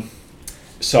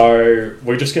 So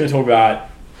we're just going to talk about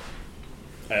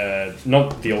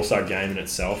not the All-Star game in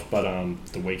itself, but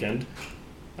the weekend.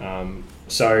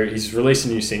 So he's released a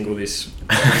new single this New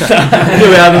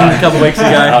album a couple of weeks ago.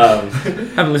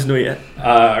 Haven't listened to it yet.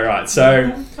 Alright,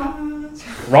 so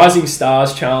Rising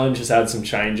Stars Challenge has had some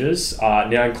changes.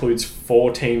 Now includes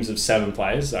 4 teams of 7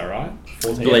 players, is that right?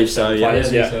 4 teams I believe so, yeah.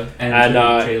 So. And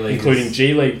including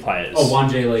G League players. Oh, 1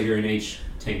 G Leaguer in each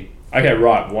team. Okay,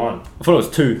 right, 1. I thought it was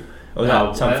 2. Or was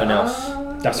that something else?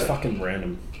 That's fucking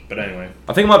random. But anyway.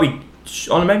 I think it might be...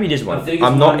 Oh, maybe it is 1.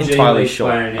 I'm not entirely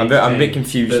sure. I'm a bit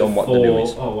confused on what the deal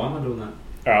is. Oh, why am I doing that?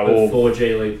 Alright, well... 4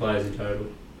 G League players in total.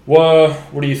 What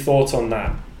are your thoughts on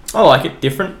that? I like it.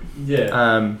 Different.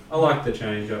 Yeah. I like the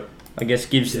change up. I guess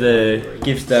gives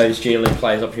those G League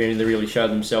players opportunity to really show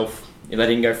themselves. If they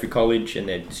didn't go through college and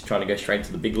they're just trying to go straight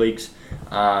to the big leagues.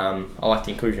 I like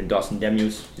the inclusion of Dyson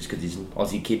Daniels just because he's an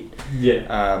Aussie kid.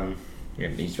 Yeah.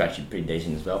 He's actually pretty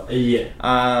decent as well. Yeah.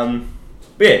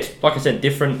 But yeah, like I said,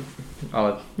 different. It's a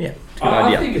good idea.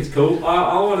 I think it's cool.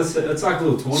 I want to say it's like a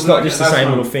little tournament. It's not just the same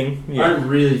little thing. I don't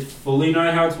really fully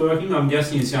know how it's working. I'm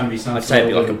guessing it's going to be something. I'd say it'd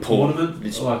be like a pool tournament,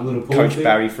 like a little pool Coach thing.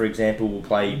 Barry, for example, will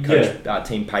play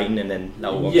Team Peyton, and then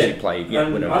they'll obviously play.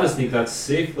 And I just think that's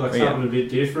sick. Like something a bit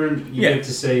different. You get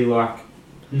to see like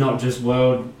not just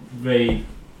World v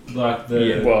like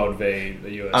the World v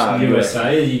the USA.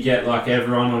 USA. You get like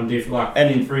everyone on different. Like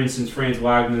and for instance, Franz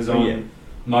Wagner's on.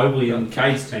 Mobley and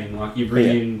Kate's team, like you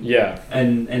bring in,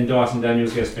 and Dyson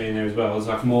Daniels gets being there as well. It's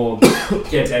like more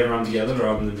gets everyone together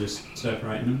rather than just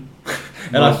separating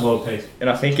them. World peace. And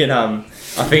I think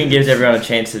it gives everyone a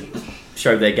chance to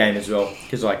show their game as well.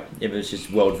 Because like if it's just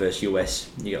World versus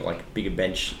US, you got like a bigger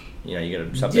bench. You know, you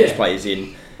got to sub those players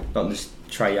in, not just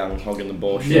Trae Young hogging the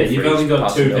ball. Yeah, you've only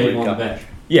got 2 people on the bench.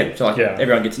 Yeah, so like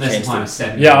everyone gets a chance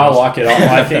to. I like it.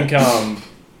 I think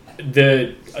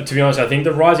to be honest, I think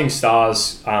the Rising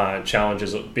Stars challenge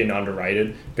has been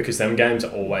underrated because them games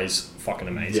are always fucking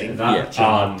amazing. Where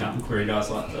he does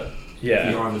like the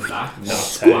behind the back,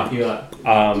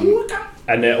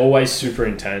 and they're always super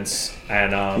intense.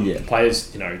 And the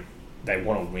players, they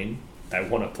want to win, they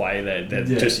want to play. They're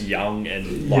just young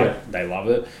and they love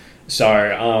it.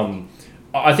 So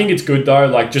I think it's good though.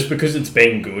 Like just because it's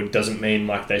been good doesn't mean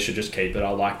like they should just keep it. I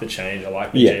like the change. I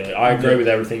like the G League. I agree with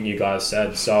everything you guys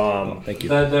said. So thank you.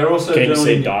 They're also keen to doing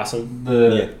see Dyson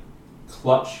the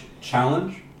clutch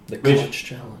challenge. The clutch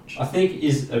challenge. I think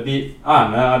is a bit. I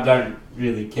don't know. I don't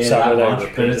really care that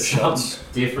much, but it's something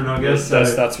different. I guess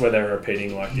that's where they're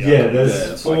repeating like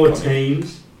there's 4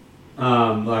 teams.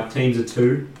 Like teams of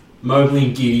 2. Mobley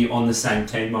and Giddy on the same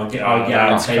team. I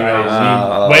guarantee we're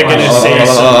going to see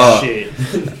some shit.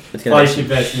 Place your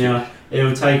bets now. It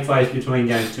will take place between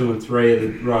games 2 and 3 of the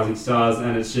Rising Stars,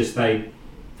 and it's just they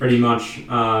pretty much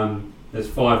there's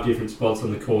 5 different spots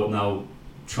on the court, and they'll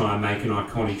try and make an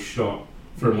iconic shot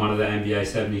from one of the NBA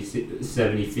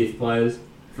 75th players.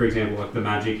 For example, like the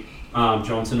Magic,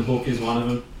 Johnson hook is one of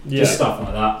them. Just stuff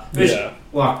like that. Which,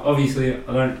 like, obviously,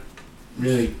 I don't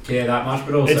really care that much,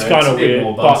 but also it's kind of weird.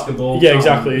 More basketball. Yeah,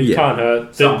 exactly. It can't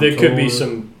hurt. There could be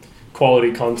some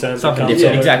quality content. Something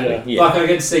different, exactly. Like, I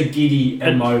get to see Giddey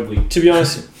and Mobley. To be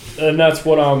honest, and that's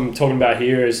what I'm talking about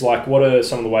here, is like, what are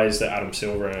some of the ways that Adam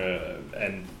Silver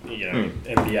and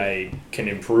NBA can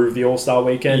improve the All-Star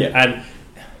weekend? And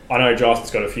I know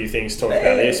Justin's got a few things to talk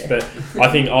about this, but I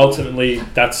think ultimately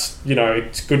that's,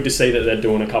 it's good to see that they're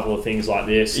doing a couple of things like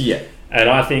this. Yeah. And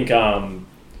I think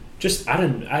just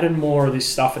adding more of this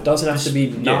stuff. It doesn't have to be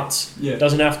nuts. Yeah. It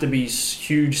doesn't have to be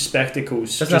huge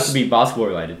spectacles. It doesn't have to be basketball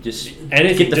related. Just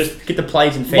anything. Get the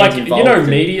players and fans involved.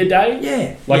 Media day?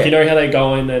 Yeah. How they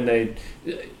go in and they...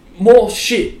 More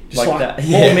shit, just like that.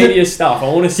 More media stuff. I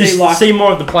want to see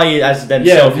more of the players as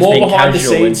themselves, more being behind the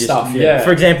casual scenes and just, stuff. Yeah.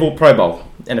 For example, Pro Bowl,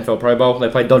 NFL Pro Bowl, they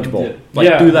play dodgeball.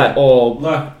 Do that or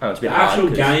it's a bit the actual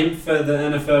game for the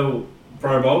NFL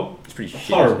Pro Bowl. It's pretty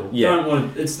horrible. Yeah. Don't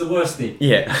want it. It's the worst thing.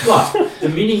 Yeah. But the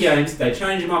mini games, they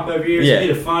change them up every year. It's a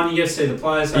bit of fun. You get to see the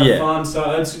players have fun.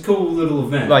 So it's a cool little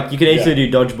event. Like you can easily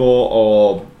do dodgeball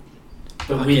or.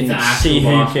 But with the actual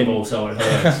basketball, so it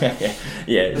hurts.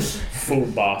 Yeah. Full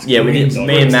basketball. Yeah,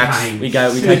 me and Max, we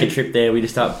take a trip there. We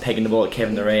just start pegging the ball at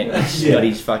Kevin Durant. He's got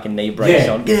his fucking knee brace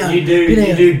on. You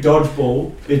do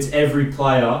dodgeball. It's every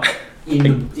player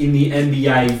in the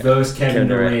NBA versus Kevin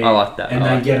Durant. I like that. And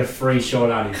they get a free shot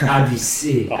at him. That'd be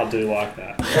sick. I do like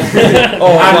that.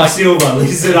 Adam Silver,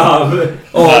 listen up.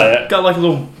 Got like a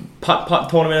little putt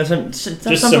tournament or something. Just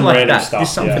something some like random that. stuff.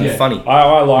 Just something funny.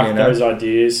 I like those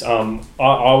ideas.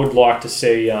 I would like to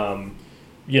see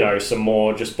some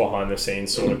more just behind the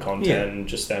scenes sort of content and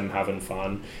just them having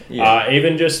fun.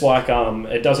 Even just like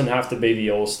it doesn't have to be the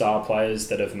All-Star players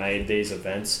that have made these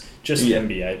events, just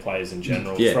NBA players in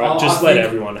general. Just let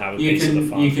everyone have a piece of the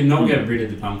fun. You can not get rid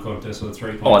of the dunk contest or the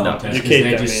 3-point contest because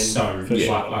they're just so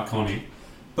iconic.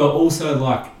 But also,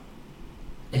 like,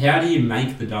 how do you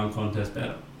make the dunk contest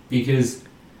better? Because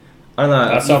I don't know.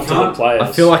 That's up to the players.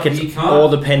 I feel like it all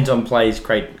depends on players'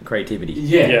 creativity.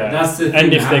 Yeah, that's the thing.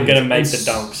 And if they're going to make the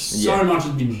dunks. So much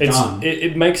has been done.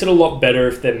 It makes it a lot better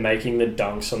if they're making the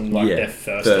dunks on their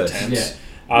first attempts.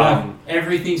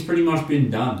 Everything's pretty much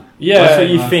been done. Yeah. That's what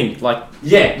you think. Like,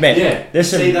 man.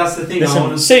 That's the thing.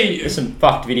 There's some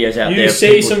fucked videos out there. You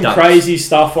see some crazy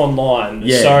stuff online.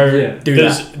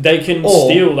 They can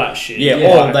steal that shit.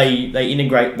 Or they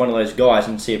integrate one of those guys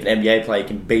and see if an NBA player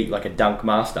can beat like a dunk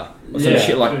master or some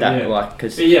shit like that. Like,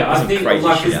 because I think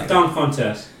like the dunk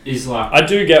contest is like, I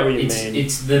do get what you mean.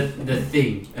 It's the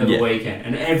thing of the weekend,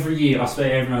 and every year I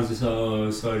swear everyone's just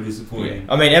so disappointing.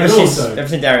 I mean, ever since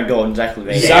Darren Gordon, Zach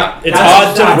LaVine. It's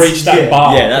hard to reach that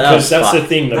bar because that's the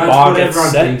thing. The bar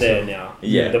gets set there now.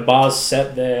 Yeah, the bar's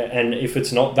set there, and if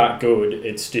it's not that good,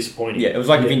 it's disappointing. Yeah, it was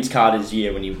like Vince Carter's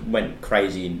year when he went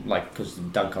crazy, and like because the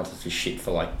dunk contest was shit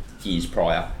for like years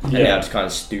prior, and now it's kind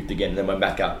of stooped again, and then went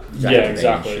back up.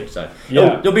 Exactly. So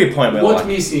there'll be a point where what's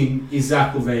missing is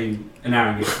Zach LaVine and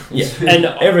Aaron Gordon. And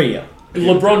every year,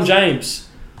 LeBron James.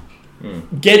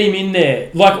 Get him in there.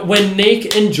 Like when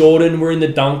Nick and Jordan were in the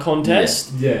dunk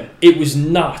contest, it was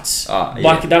nuts.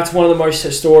 Like that's one of the most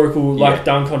historical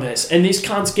dunk contests. And this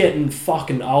cunt's getting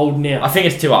fucking old now. I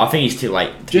think he's too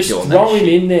late. Just throw him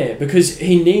in there because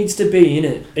he needs to be in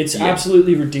it. It's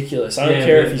absolutely ridiculous. I don't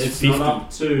care if he's 50. It's not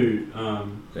up to.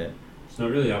 It's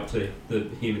not really up to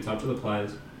him. It's up to the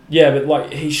players. Yeah, but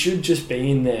like he should just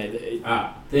be in there.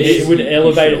 It would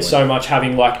elevate it so much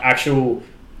having like actual.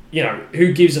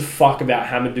 Who gives a fuck about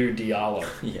Hamidou Diallo?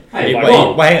 Yeah. Hey,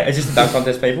 wait, is this the dunk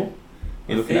contest, people?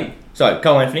 You're looking at. So,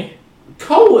 Cole Anthony.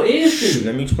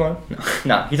 Let me explain.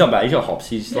 No, he's not bad. He's got hops.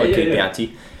 He's good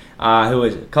bouncy. Who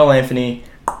is it? Cole Anthony.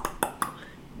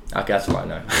 Okay, that's all I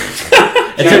know.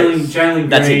 Jalen Green.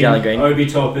 That's it, Jalen Green. Obi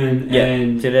Toppin.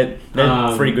 And they're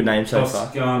pretty good names so far.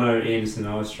 Toscano Anderson,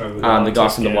 I was struggling with. The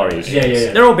guys from the Warriors.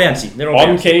 Yeah. They're all bouncy.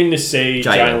 I'm keen to see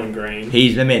Jalen Green.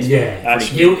 He's the man. Yeah. I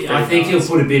think he'll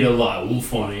put a bit of like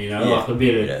wolf on it, like a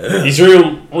bit of... He's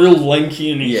real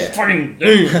lanky and he's fucking...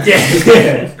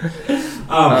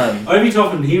 Obi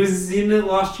Toppin, he was in it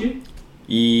last year?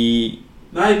 Maybe.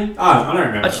 I don't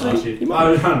remember last year.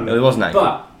 I don't know. It wasn't.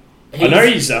 But... I know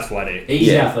he's athletic.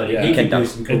 He's athletic. He can do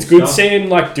some cool It's good stuff. seeing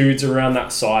like dudes around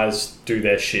that size do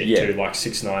their shit too, like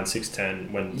 6'9",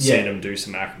 6'10", when seeing them do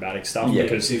some acrobatic stuff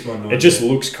because it just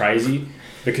looks crazy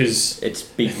because it's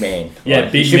big man.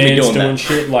 Big man's doing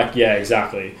shit. Like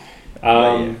exactly.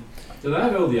 Do they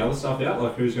have all the other stuff out?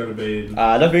 Like who's going to be?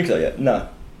 I don't think so yet. No.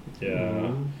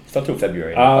 Yeah. It's not till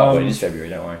February. It is February,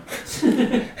 don't worry.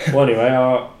 Well, anyway,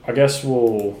 I guess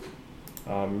we'll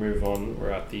move on.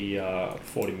 We're at the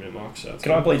 40-minute mark. So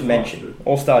Can I please mention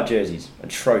All-Star jerseys?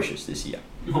 Atrocious this year.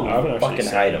 I haven't actually Fucking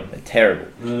seen hate them. They're terrible.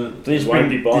 Please won't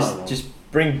be buying them. just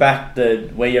bring back the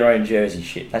wear your own jersey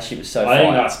shit. That shit was so I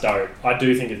think fire. that's dope. I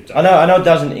do think it's dope. I know it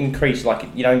doesn't increase, like,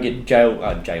 you don't get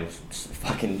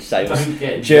fucking sales. Don't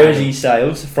get Jersey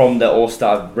sales from the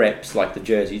All-Star reps, like the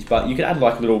jerseys, but you could add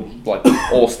like little like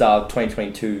All-Star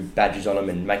 2022 badges on them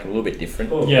and make them a little bit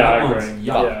different. Oh, Yeah, that I one's agree.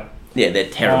 yuck. Yeah. Yeah, they're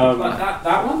terrible. Like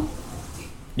that one?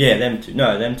 Yeah, them two.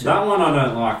 No, them two. That one I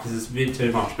don't like because it's a bit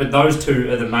too much. But those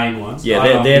two are the main ones.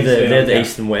 Yeah, they're the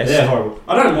East and West. They're horrible.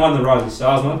 I don't mind the Rising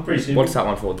Stars one. Pretty simple. What's that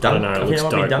one for? I don't know, it looks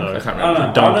dope, though. I can't I don't remember.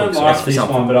 know. Dunk I don't looks like nice for this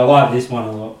something. one, but I like this one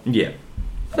a lot. Yeah.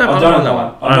 I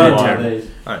don't like these.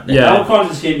 Alright, Yeah. They'll kind of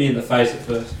just hit me in the face at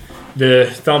first. The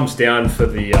thumbs down for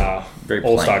the Very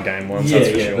All-Star plain. game ones, that's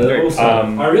for sure. But also,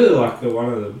 Um, I really like the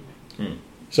one of them.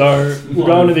 So we'll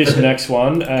go on to this next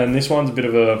one, and this one's a bit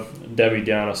of a Debbie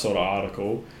Downer sort of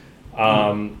article,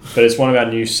 but it's one of our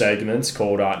news segments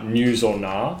called News or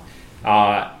Nah,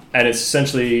 and it's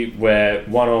essentially where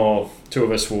one or two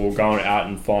of us will go out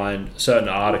and find a certain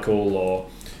article or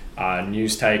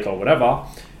news take or whatever,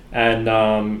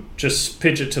 and just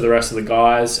pitch it to the rest of the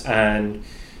guys, and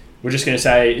we're just going to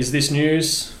say, is this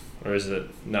news? Or is it,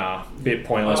 nah, bit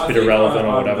pointless, bit irrelevant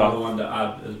or whatever? I have another one to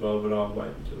add as well, but I'll wait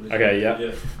until this. Okay,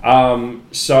 yeah.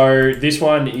 So this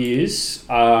one is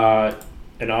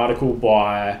an article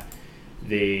by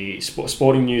the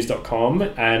sportingnews.com,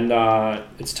 and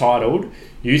it's titled,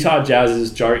 Utah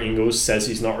Jazz's Joe Ingles says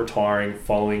he's not retiring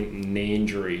following knee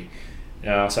injury.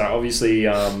 So obviously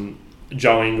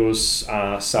Joe Ingles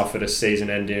suffered a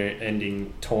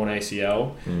season-ending torn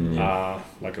ACL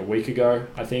like a week ago,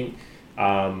 I think.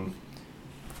 Fellow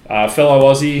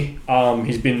Aussie,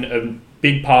 he's been a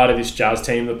big part of this Jazz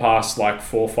team the past like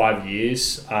 4 or 5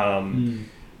 years.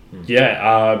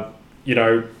 You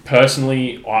know,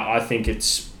 personally, I think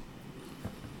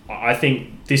I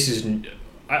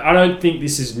don't think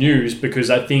this is news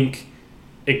because I think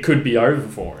it could be over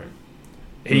for him.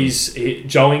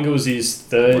 Joe Ingles is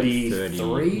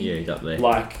 33. Yeah, he's up there.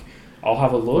 Like, I'll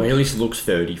have a look. Well, he at least looks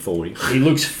 30, 40. He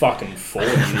looks fucking 40,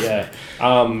 yeah.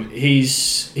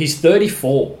 He's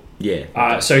 34.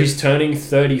 Yeah. So he's turning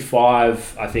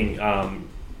 35, I think,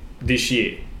 this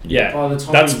year. Yeah. By the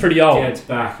time That's he pretty old. gets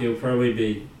back, he'll probably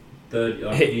be 30,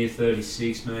 like near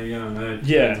 36 maybe, I don't know.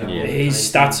 Yeah. Depends how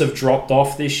His long it stats have dropped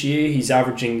off this year. He's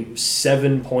averaging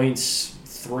 7 points,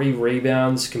 3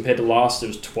 rebounds compared to last. It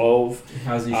was 12. takes.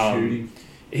 How's he shooting?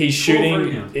 He's 12 shooting...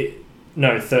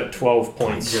 rebounds? 12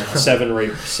 points. Yeah.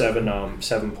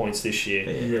 7 points this year.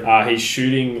 Yeah. He's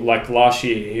shooting, like last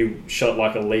year, he shot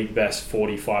like a league best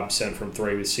 45% from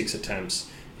 3 with 6 attempts.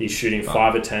 He's shooting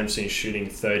 5 attempts and he's shooting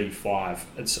 35.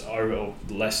 It's over,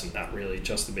 less than that, really,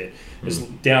 just a bit. It's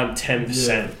down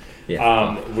 10%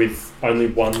 with only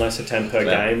 1 less attempt per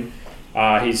game.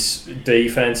 His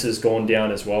defense has gone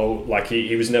down as well. Like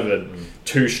he was never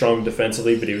too strong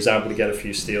defensively, but he was able to get a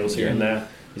few steals here and there.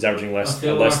 He's averaging less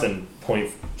than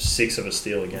 0.6 of a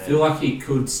steal a game. I feel like he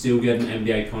could still get an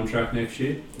NBA contract next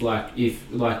year,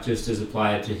 just as a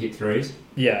player to hit threes.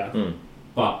 Yeah.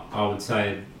 But I would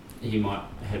say he might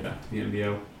head back to the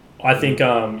NBL. I think,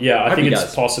 I think it's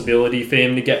does. a possibility for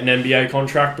him to get an NBA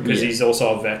contract because he's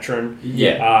also a veteran.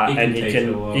 And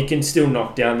he can still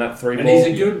knock down that 3 ball.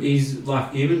 And he's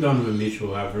like, even Donovan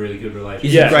Mitchell have a really good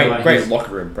relationship. He's a great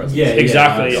locker room presence. Yeah,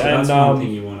 exactly. So and that's one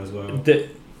thing you want as well.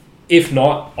 If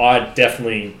not, I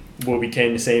definitely will be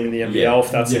keen to see him in the NBL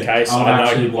if that's the case. I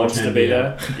know he wants to be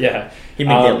there. Yeah. Him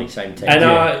and Delhi, same team.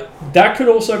 And that could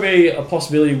also be a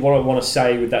possibility. What I want to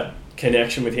say with that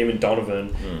connection with him and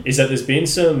Donovan is that there's been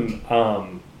some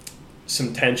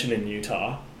tension in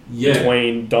Utah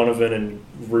between Donovan and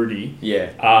Rudy.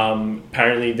 Yeah.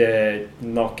 Apparently they're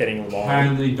not getting along.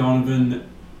 Apparently Donovan,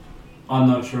 I'm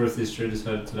not sure if this trade is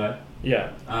heard today.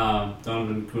 Yeah.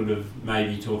 Donovan could have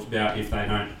maybe talked about if they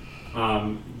don't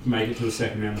make it to a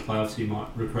second round of the playoffs, he might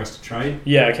request a trade.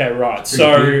 Yeah. Okay. Right. Pretty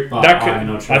So good, but that could. I'm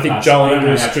not sure I if think that's- Joe I don't know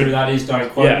Ingles how true could. that is. Don't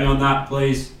quote me on that,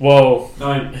 please. Well,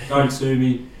 Don't sue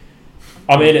me.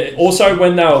 I mean, also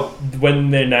when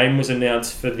their name was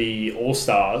announced for the All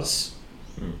Stars,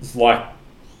 it's like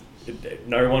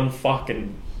no one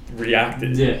fucking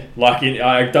reacted. Yeah. Like,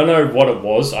 I don't know what it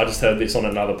was. I just heard this on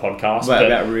another podcast. What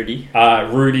about Rudy?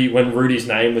 Rudy, when Rudy's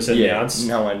name was announced,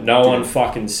 no one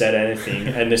fucking said anything.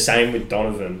 And the same with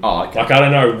Donovan. Oh, okay. Like, I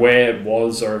don't know where it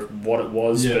was or what it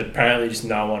was, but apparently just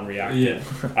no one reacted. Yeah.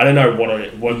 I don't know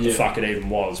what the fuck it even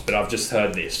was, but I've just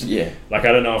heard this. Yeah. Like,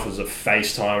 I don't know if it was a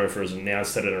FaceTime or if it was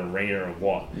announced at an arena or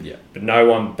what. Yeah. But no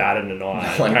one batted an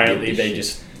eye. No one Apparently, did this they shit.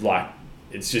 just, like,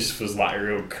 it just was, like,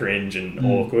 real cringe and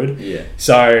awkward. Yeah.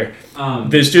 So,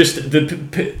 There's just...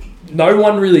 no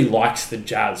one really likes the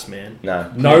Jazz, man.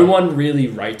 No one really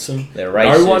rates them. They're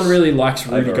racist. No one really likes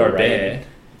Rudy Gobert. Overrated.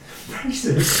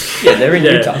 racist. Yeah, they're in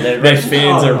Utah. Their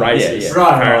fans are racist. Yeah.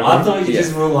 Right. I thought you Yeah.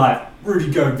 just were like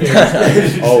Rudy Gobert.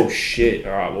 Oh, shit.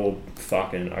 All right, well,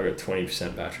 fucking, I got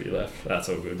 20% battery left. That's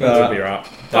all good. That'll be right.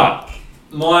 But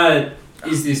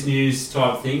is this news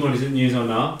type thing, or is it news or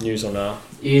not? News or no?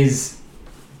 Is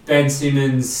Ben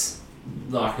Simmons,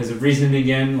 like, has it risen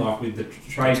again, like with the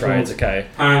trade Trades, talks? okay.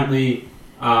 Apparently,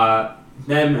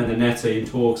 them and the Nets are in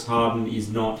talks. Harden is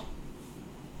not.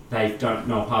 They don't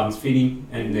know if Harden's fitting,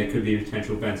 and there could be a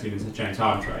potential Ben Simmons and James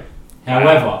Harden trade.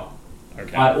 However,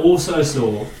 Okay. I also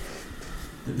saw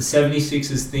that the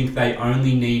 76ers think they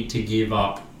only need to give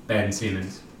up Ben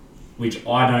Simmons, which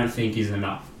I don't think is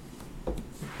enough.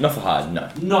 Not for Harden, no.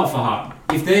 Not for Harden.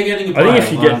 If they're getting a I player think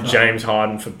if you like get that- James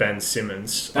Harden for Ben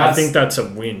Simmons, I That's- think that's a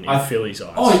win in Philly's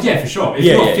eyes. Oh yeah, for sure. If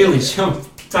Yeah, you're yeah. Phillies, you'll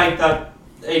take that.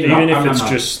 Even if it's no.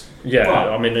 just... Yeah,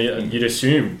 Well, I mean, you'd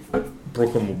assume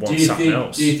Brooklyn would Do want you something think?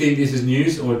 else. Do you think this is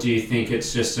news, or do you think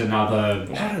it's just another?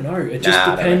 I don't know. It just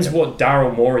Nah, depends what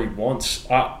Daryl Morey wants.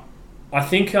 I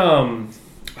think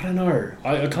I don't know.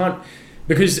 I can't,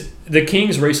 because the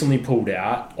Kings recently pulled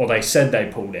out, or they said they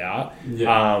pulled out,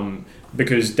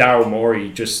 because Daryl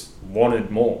Morey just wanted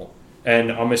more,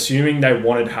 and I'm assuming they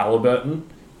wanted Halliburton,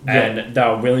 and they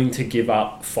were willing to give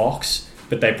up Fox,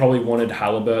 but they probably wanted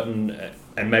Halliburton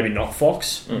and maybe not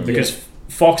Fox, because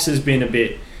Fox has been a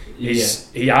bit.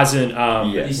 He hasn't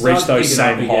reached those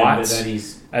same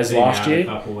heights as last year.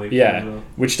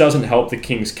 Which doesn't help the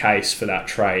Kings' case for that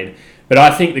trade. But I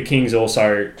think the Kings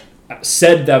also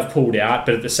said they've pulled out,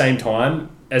 but at the same time,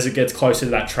 as it gets closer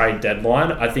to that trade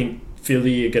deadline, I think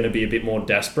Philly are going to be a bit more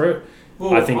desperate.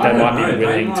 Well, I think they might be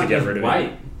willing to get rid of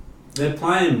him. They're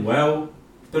playing well,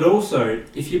 but also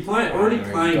if you're already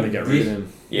playing get rid of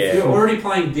him. If you're already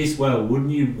playing this well,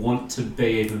 wouldn't you want to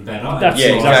be even better? That's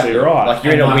exactly right. Like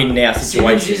you're in a win now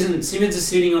situation. Simmons is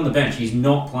sitting on the bench. He's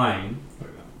not playing.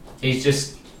 He's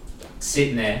just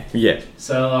sitting there. Yeah.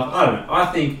 So I don't know.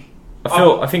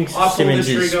 I think Simmons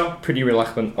is pretty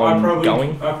reluctant on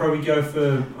going. I'd probably go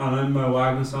for, I don't know, Mo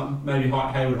Wagner or something. Maybe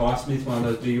Hayward Highsmith, one of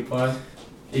those bigger players.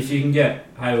 If you can get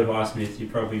Hayward Highsmith, you're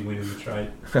probably winning the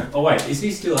trade. Oh wait, is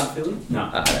he still at Philly? No.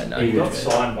 I don't know. He got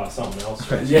signed by someone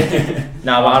else. Yeah.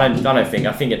 No, but I don't think.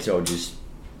 I think it's all just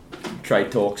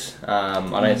trade talks.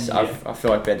 I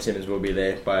feel like Ben Simmons will be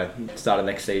there by the start of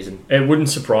next season. It wouldn't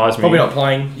surprise me. Probably not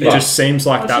playing. It just seems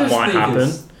like that might happen.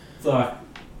 It's like,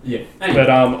 yeah. Anyway. But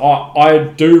I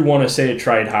do want to see a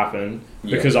trade happen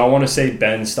because I want to see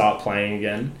Ben start playing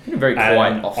again. Very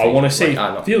quiet. I want to see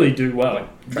Philly do well.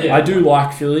 I do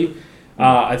like Philly.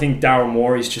 I think Daryl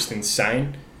Morey's just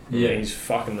insane. Yeah. He's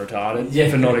fucking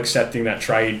retarded for not accepting that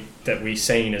trade that we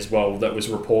seen as well that was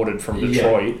reported from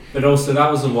Detroit. But also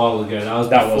that was a while ago.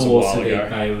 That was a while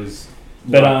ago. Was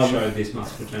showed this much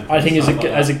potential. I think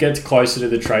as it gets closer to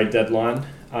the trade deadline,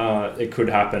 it could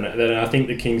happen. Then I think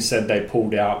the Kings said they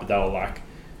pulled out, but they were like,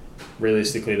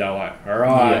 realistically, they were like, all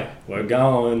right, we're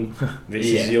going. This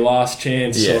is your last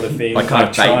chance, sort of thing. Like kind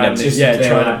of baiting them.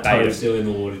 Trying to bait them. Still in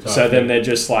the water. So then they're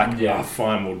just like,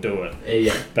 fine, we'll do it.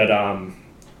 Yeah. But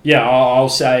I'll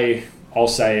say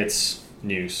it's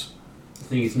news. I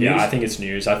think it's news. Yeah, I think it's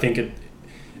news. I think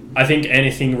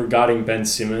anything regarding Ben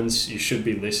Simmons, you should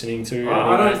be listening to.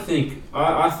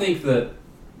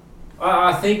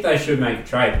 I think they should make a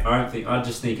trade. I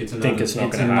just think it's another. It's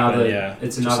not going to happen. Yeah,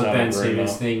 it's another Ben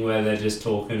Simmons thing where they're just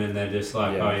talking and they're just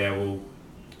like,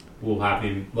 we'll have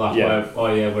him. Like,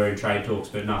 we're in trade talks,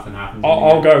 but nothing happens.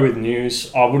 I'll go with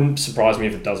news. I wouldn't surprise me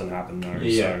if it doesn't happen though.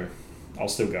 So I'll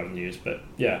still go with news. But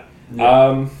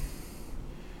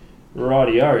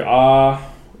rightio.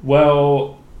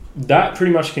 Well, that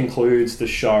pretty much concludes the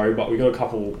show. But we got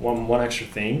one extra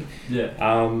thing.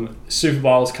 Yeah. Super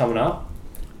Bowl's coming up.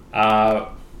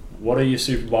 What are your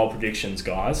Super Bowl predictions,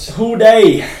 guys? Who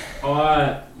day?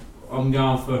 I'm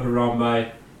going for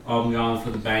Harambe. I'm going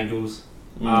for the Bengals.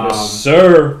 Yes,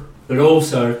 sir. But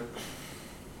also,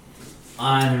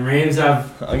 the Rams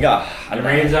have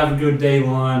have a good D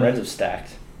line. Rams are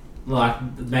stacked.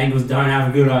 like the Bengals don't have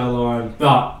a good O-line,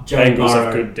 but Joe Bengals Burrow.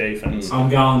 have good defense. I'm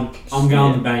going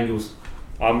the Bengals.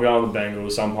 I'm going the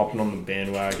Bengals. I'm hopping on the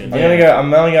bandwagon.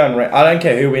 I'm only going. I don't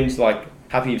care who wins. Like,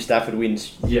 happy if Stafford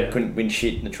wins. Yeah. Couldn't win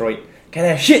shit in Detroit. Can't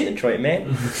have shit in Detroit, man.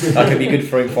 That could be good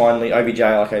for him finally. OBJ,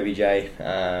 I like OBJ.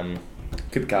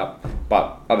 Cooper Cup,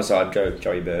 but other side,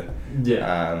 Joey Burr.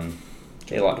 Yeah.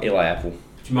 Eli Apple.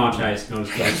 Jamar Chase, not as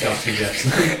good as Justin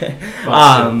Jefferson.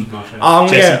 I'm gonna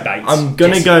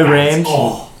Jesse go Bates. Rams.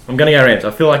 Oh. I'm gonna go Rams.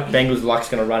 I feel like Bengals' luck's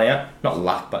gonna run out. Not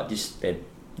luck, but just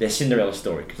their Cinderella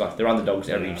story, because like they're underdogs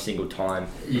every single time.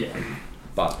 Yeah.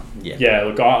 But yeah. Yeah,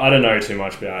 look, I don't know too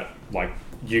much about like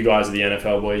you guys are the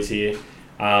NFL boys here,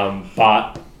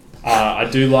 but I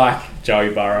do like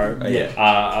Joey Burrow.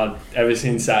 Ever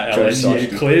since that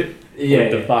LSU clip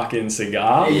with the fucking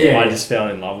cigar, I just fell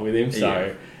in love with him.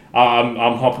 So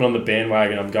I'm hopping on the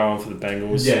bandwagon. I'm going for the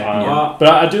Bengals. But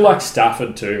I do like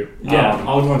Stafford too. Yeah,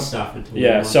 I would want Stafford too.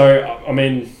 Yeah, so I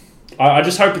mean, I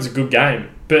just hope it's a good game.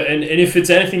 But and if it's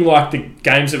anything like the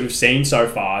games that we've seen so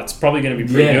far, it's probably going to be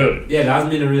pretty good. Yeah, that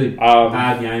hasn't been a really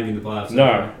bad game in the playoffs.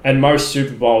 No, and most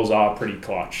Super Bowls are pretty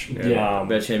clutch. Yeah.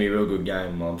 But it's going to be a real good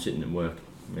game while I'm sitting at work.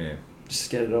 Yeah. Just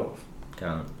get it off.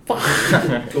 Can't.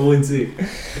 Go in sick.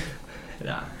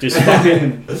 Nah. Just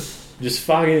fucking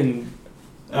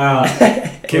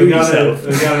kill yourself.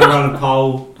 We're going to run a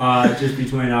poll just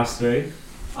between us three.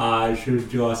 Should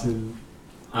Jason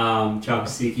chuck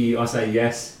Sicky? I say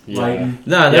yes. Leighton.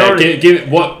 No, they're already... give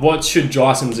what should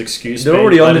Jason's excuse be? They're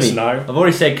already on Let to us me. know. I've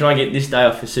already said, can I get this day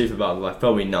off for Super Bowl? Like,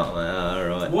 probably not. Like,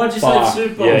 alright. Why'd you say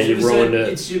Super Bowl? Yeah, You you've ruined it.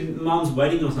 It's your mum's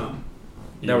wedding or something.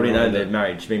 They already know they're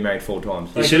married. She's been married 4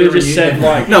 times. You should have just said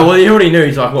like... No, well, he already knew.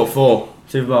 He's like, what, 4?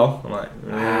 Super Bowl? I'm like...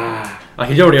 Like,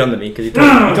 he's already on to me because he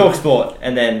talks sport,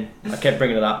 and then I kept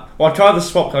bringing it up. Well, I tried the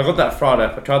swap, because I got that Friday.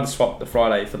 I tried to swap the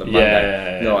Friday for the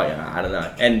Monday. And they're like, I don't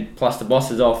know. And plus, the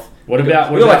boss is off. We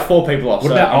got like 4 people off.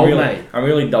 What about old mate? I'm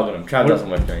really dogging him. Trav doesn't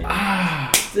work for me.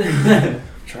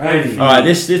 Trav. Alright,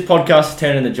 this podcast is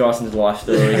turning into Jason's life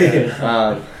story.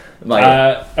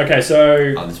 Okay,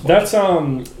 so this that's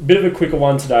a bit of a quicker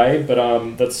one today, but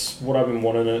that's what I've been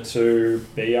wanting it to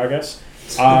be, I guess.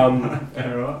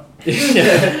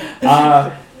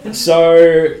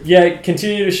 So yeah,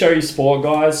 continue to show your sport,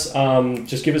 guys.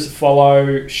 Just give us a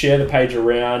follow, share the page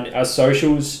around. Our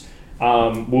socials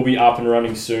will be up and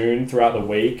running soon throughout the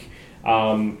week.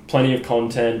 Plenty of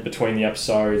content between the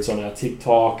episodes on our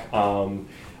TikTok.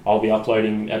 I'll be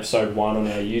uploading episode 1 on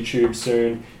our YouTube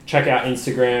soon. Check out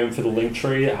Instagram for the link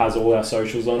tree. It has all our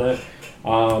socials on it.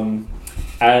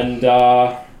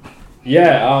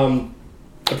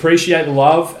 Appreciate the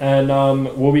love, and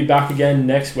we'll be back again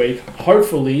next week,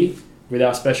 hopefully with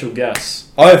our special guests.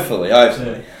 Hopefully. All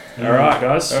right,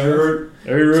 guys. See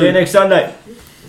you next Sunday.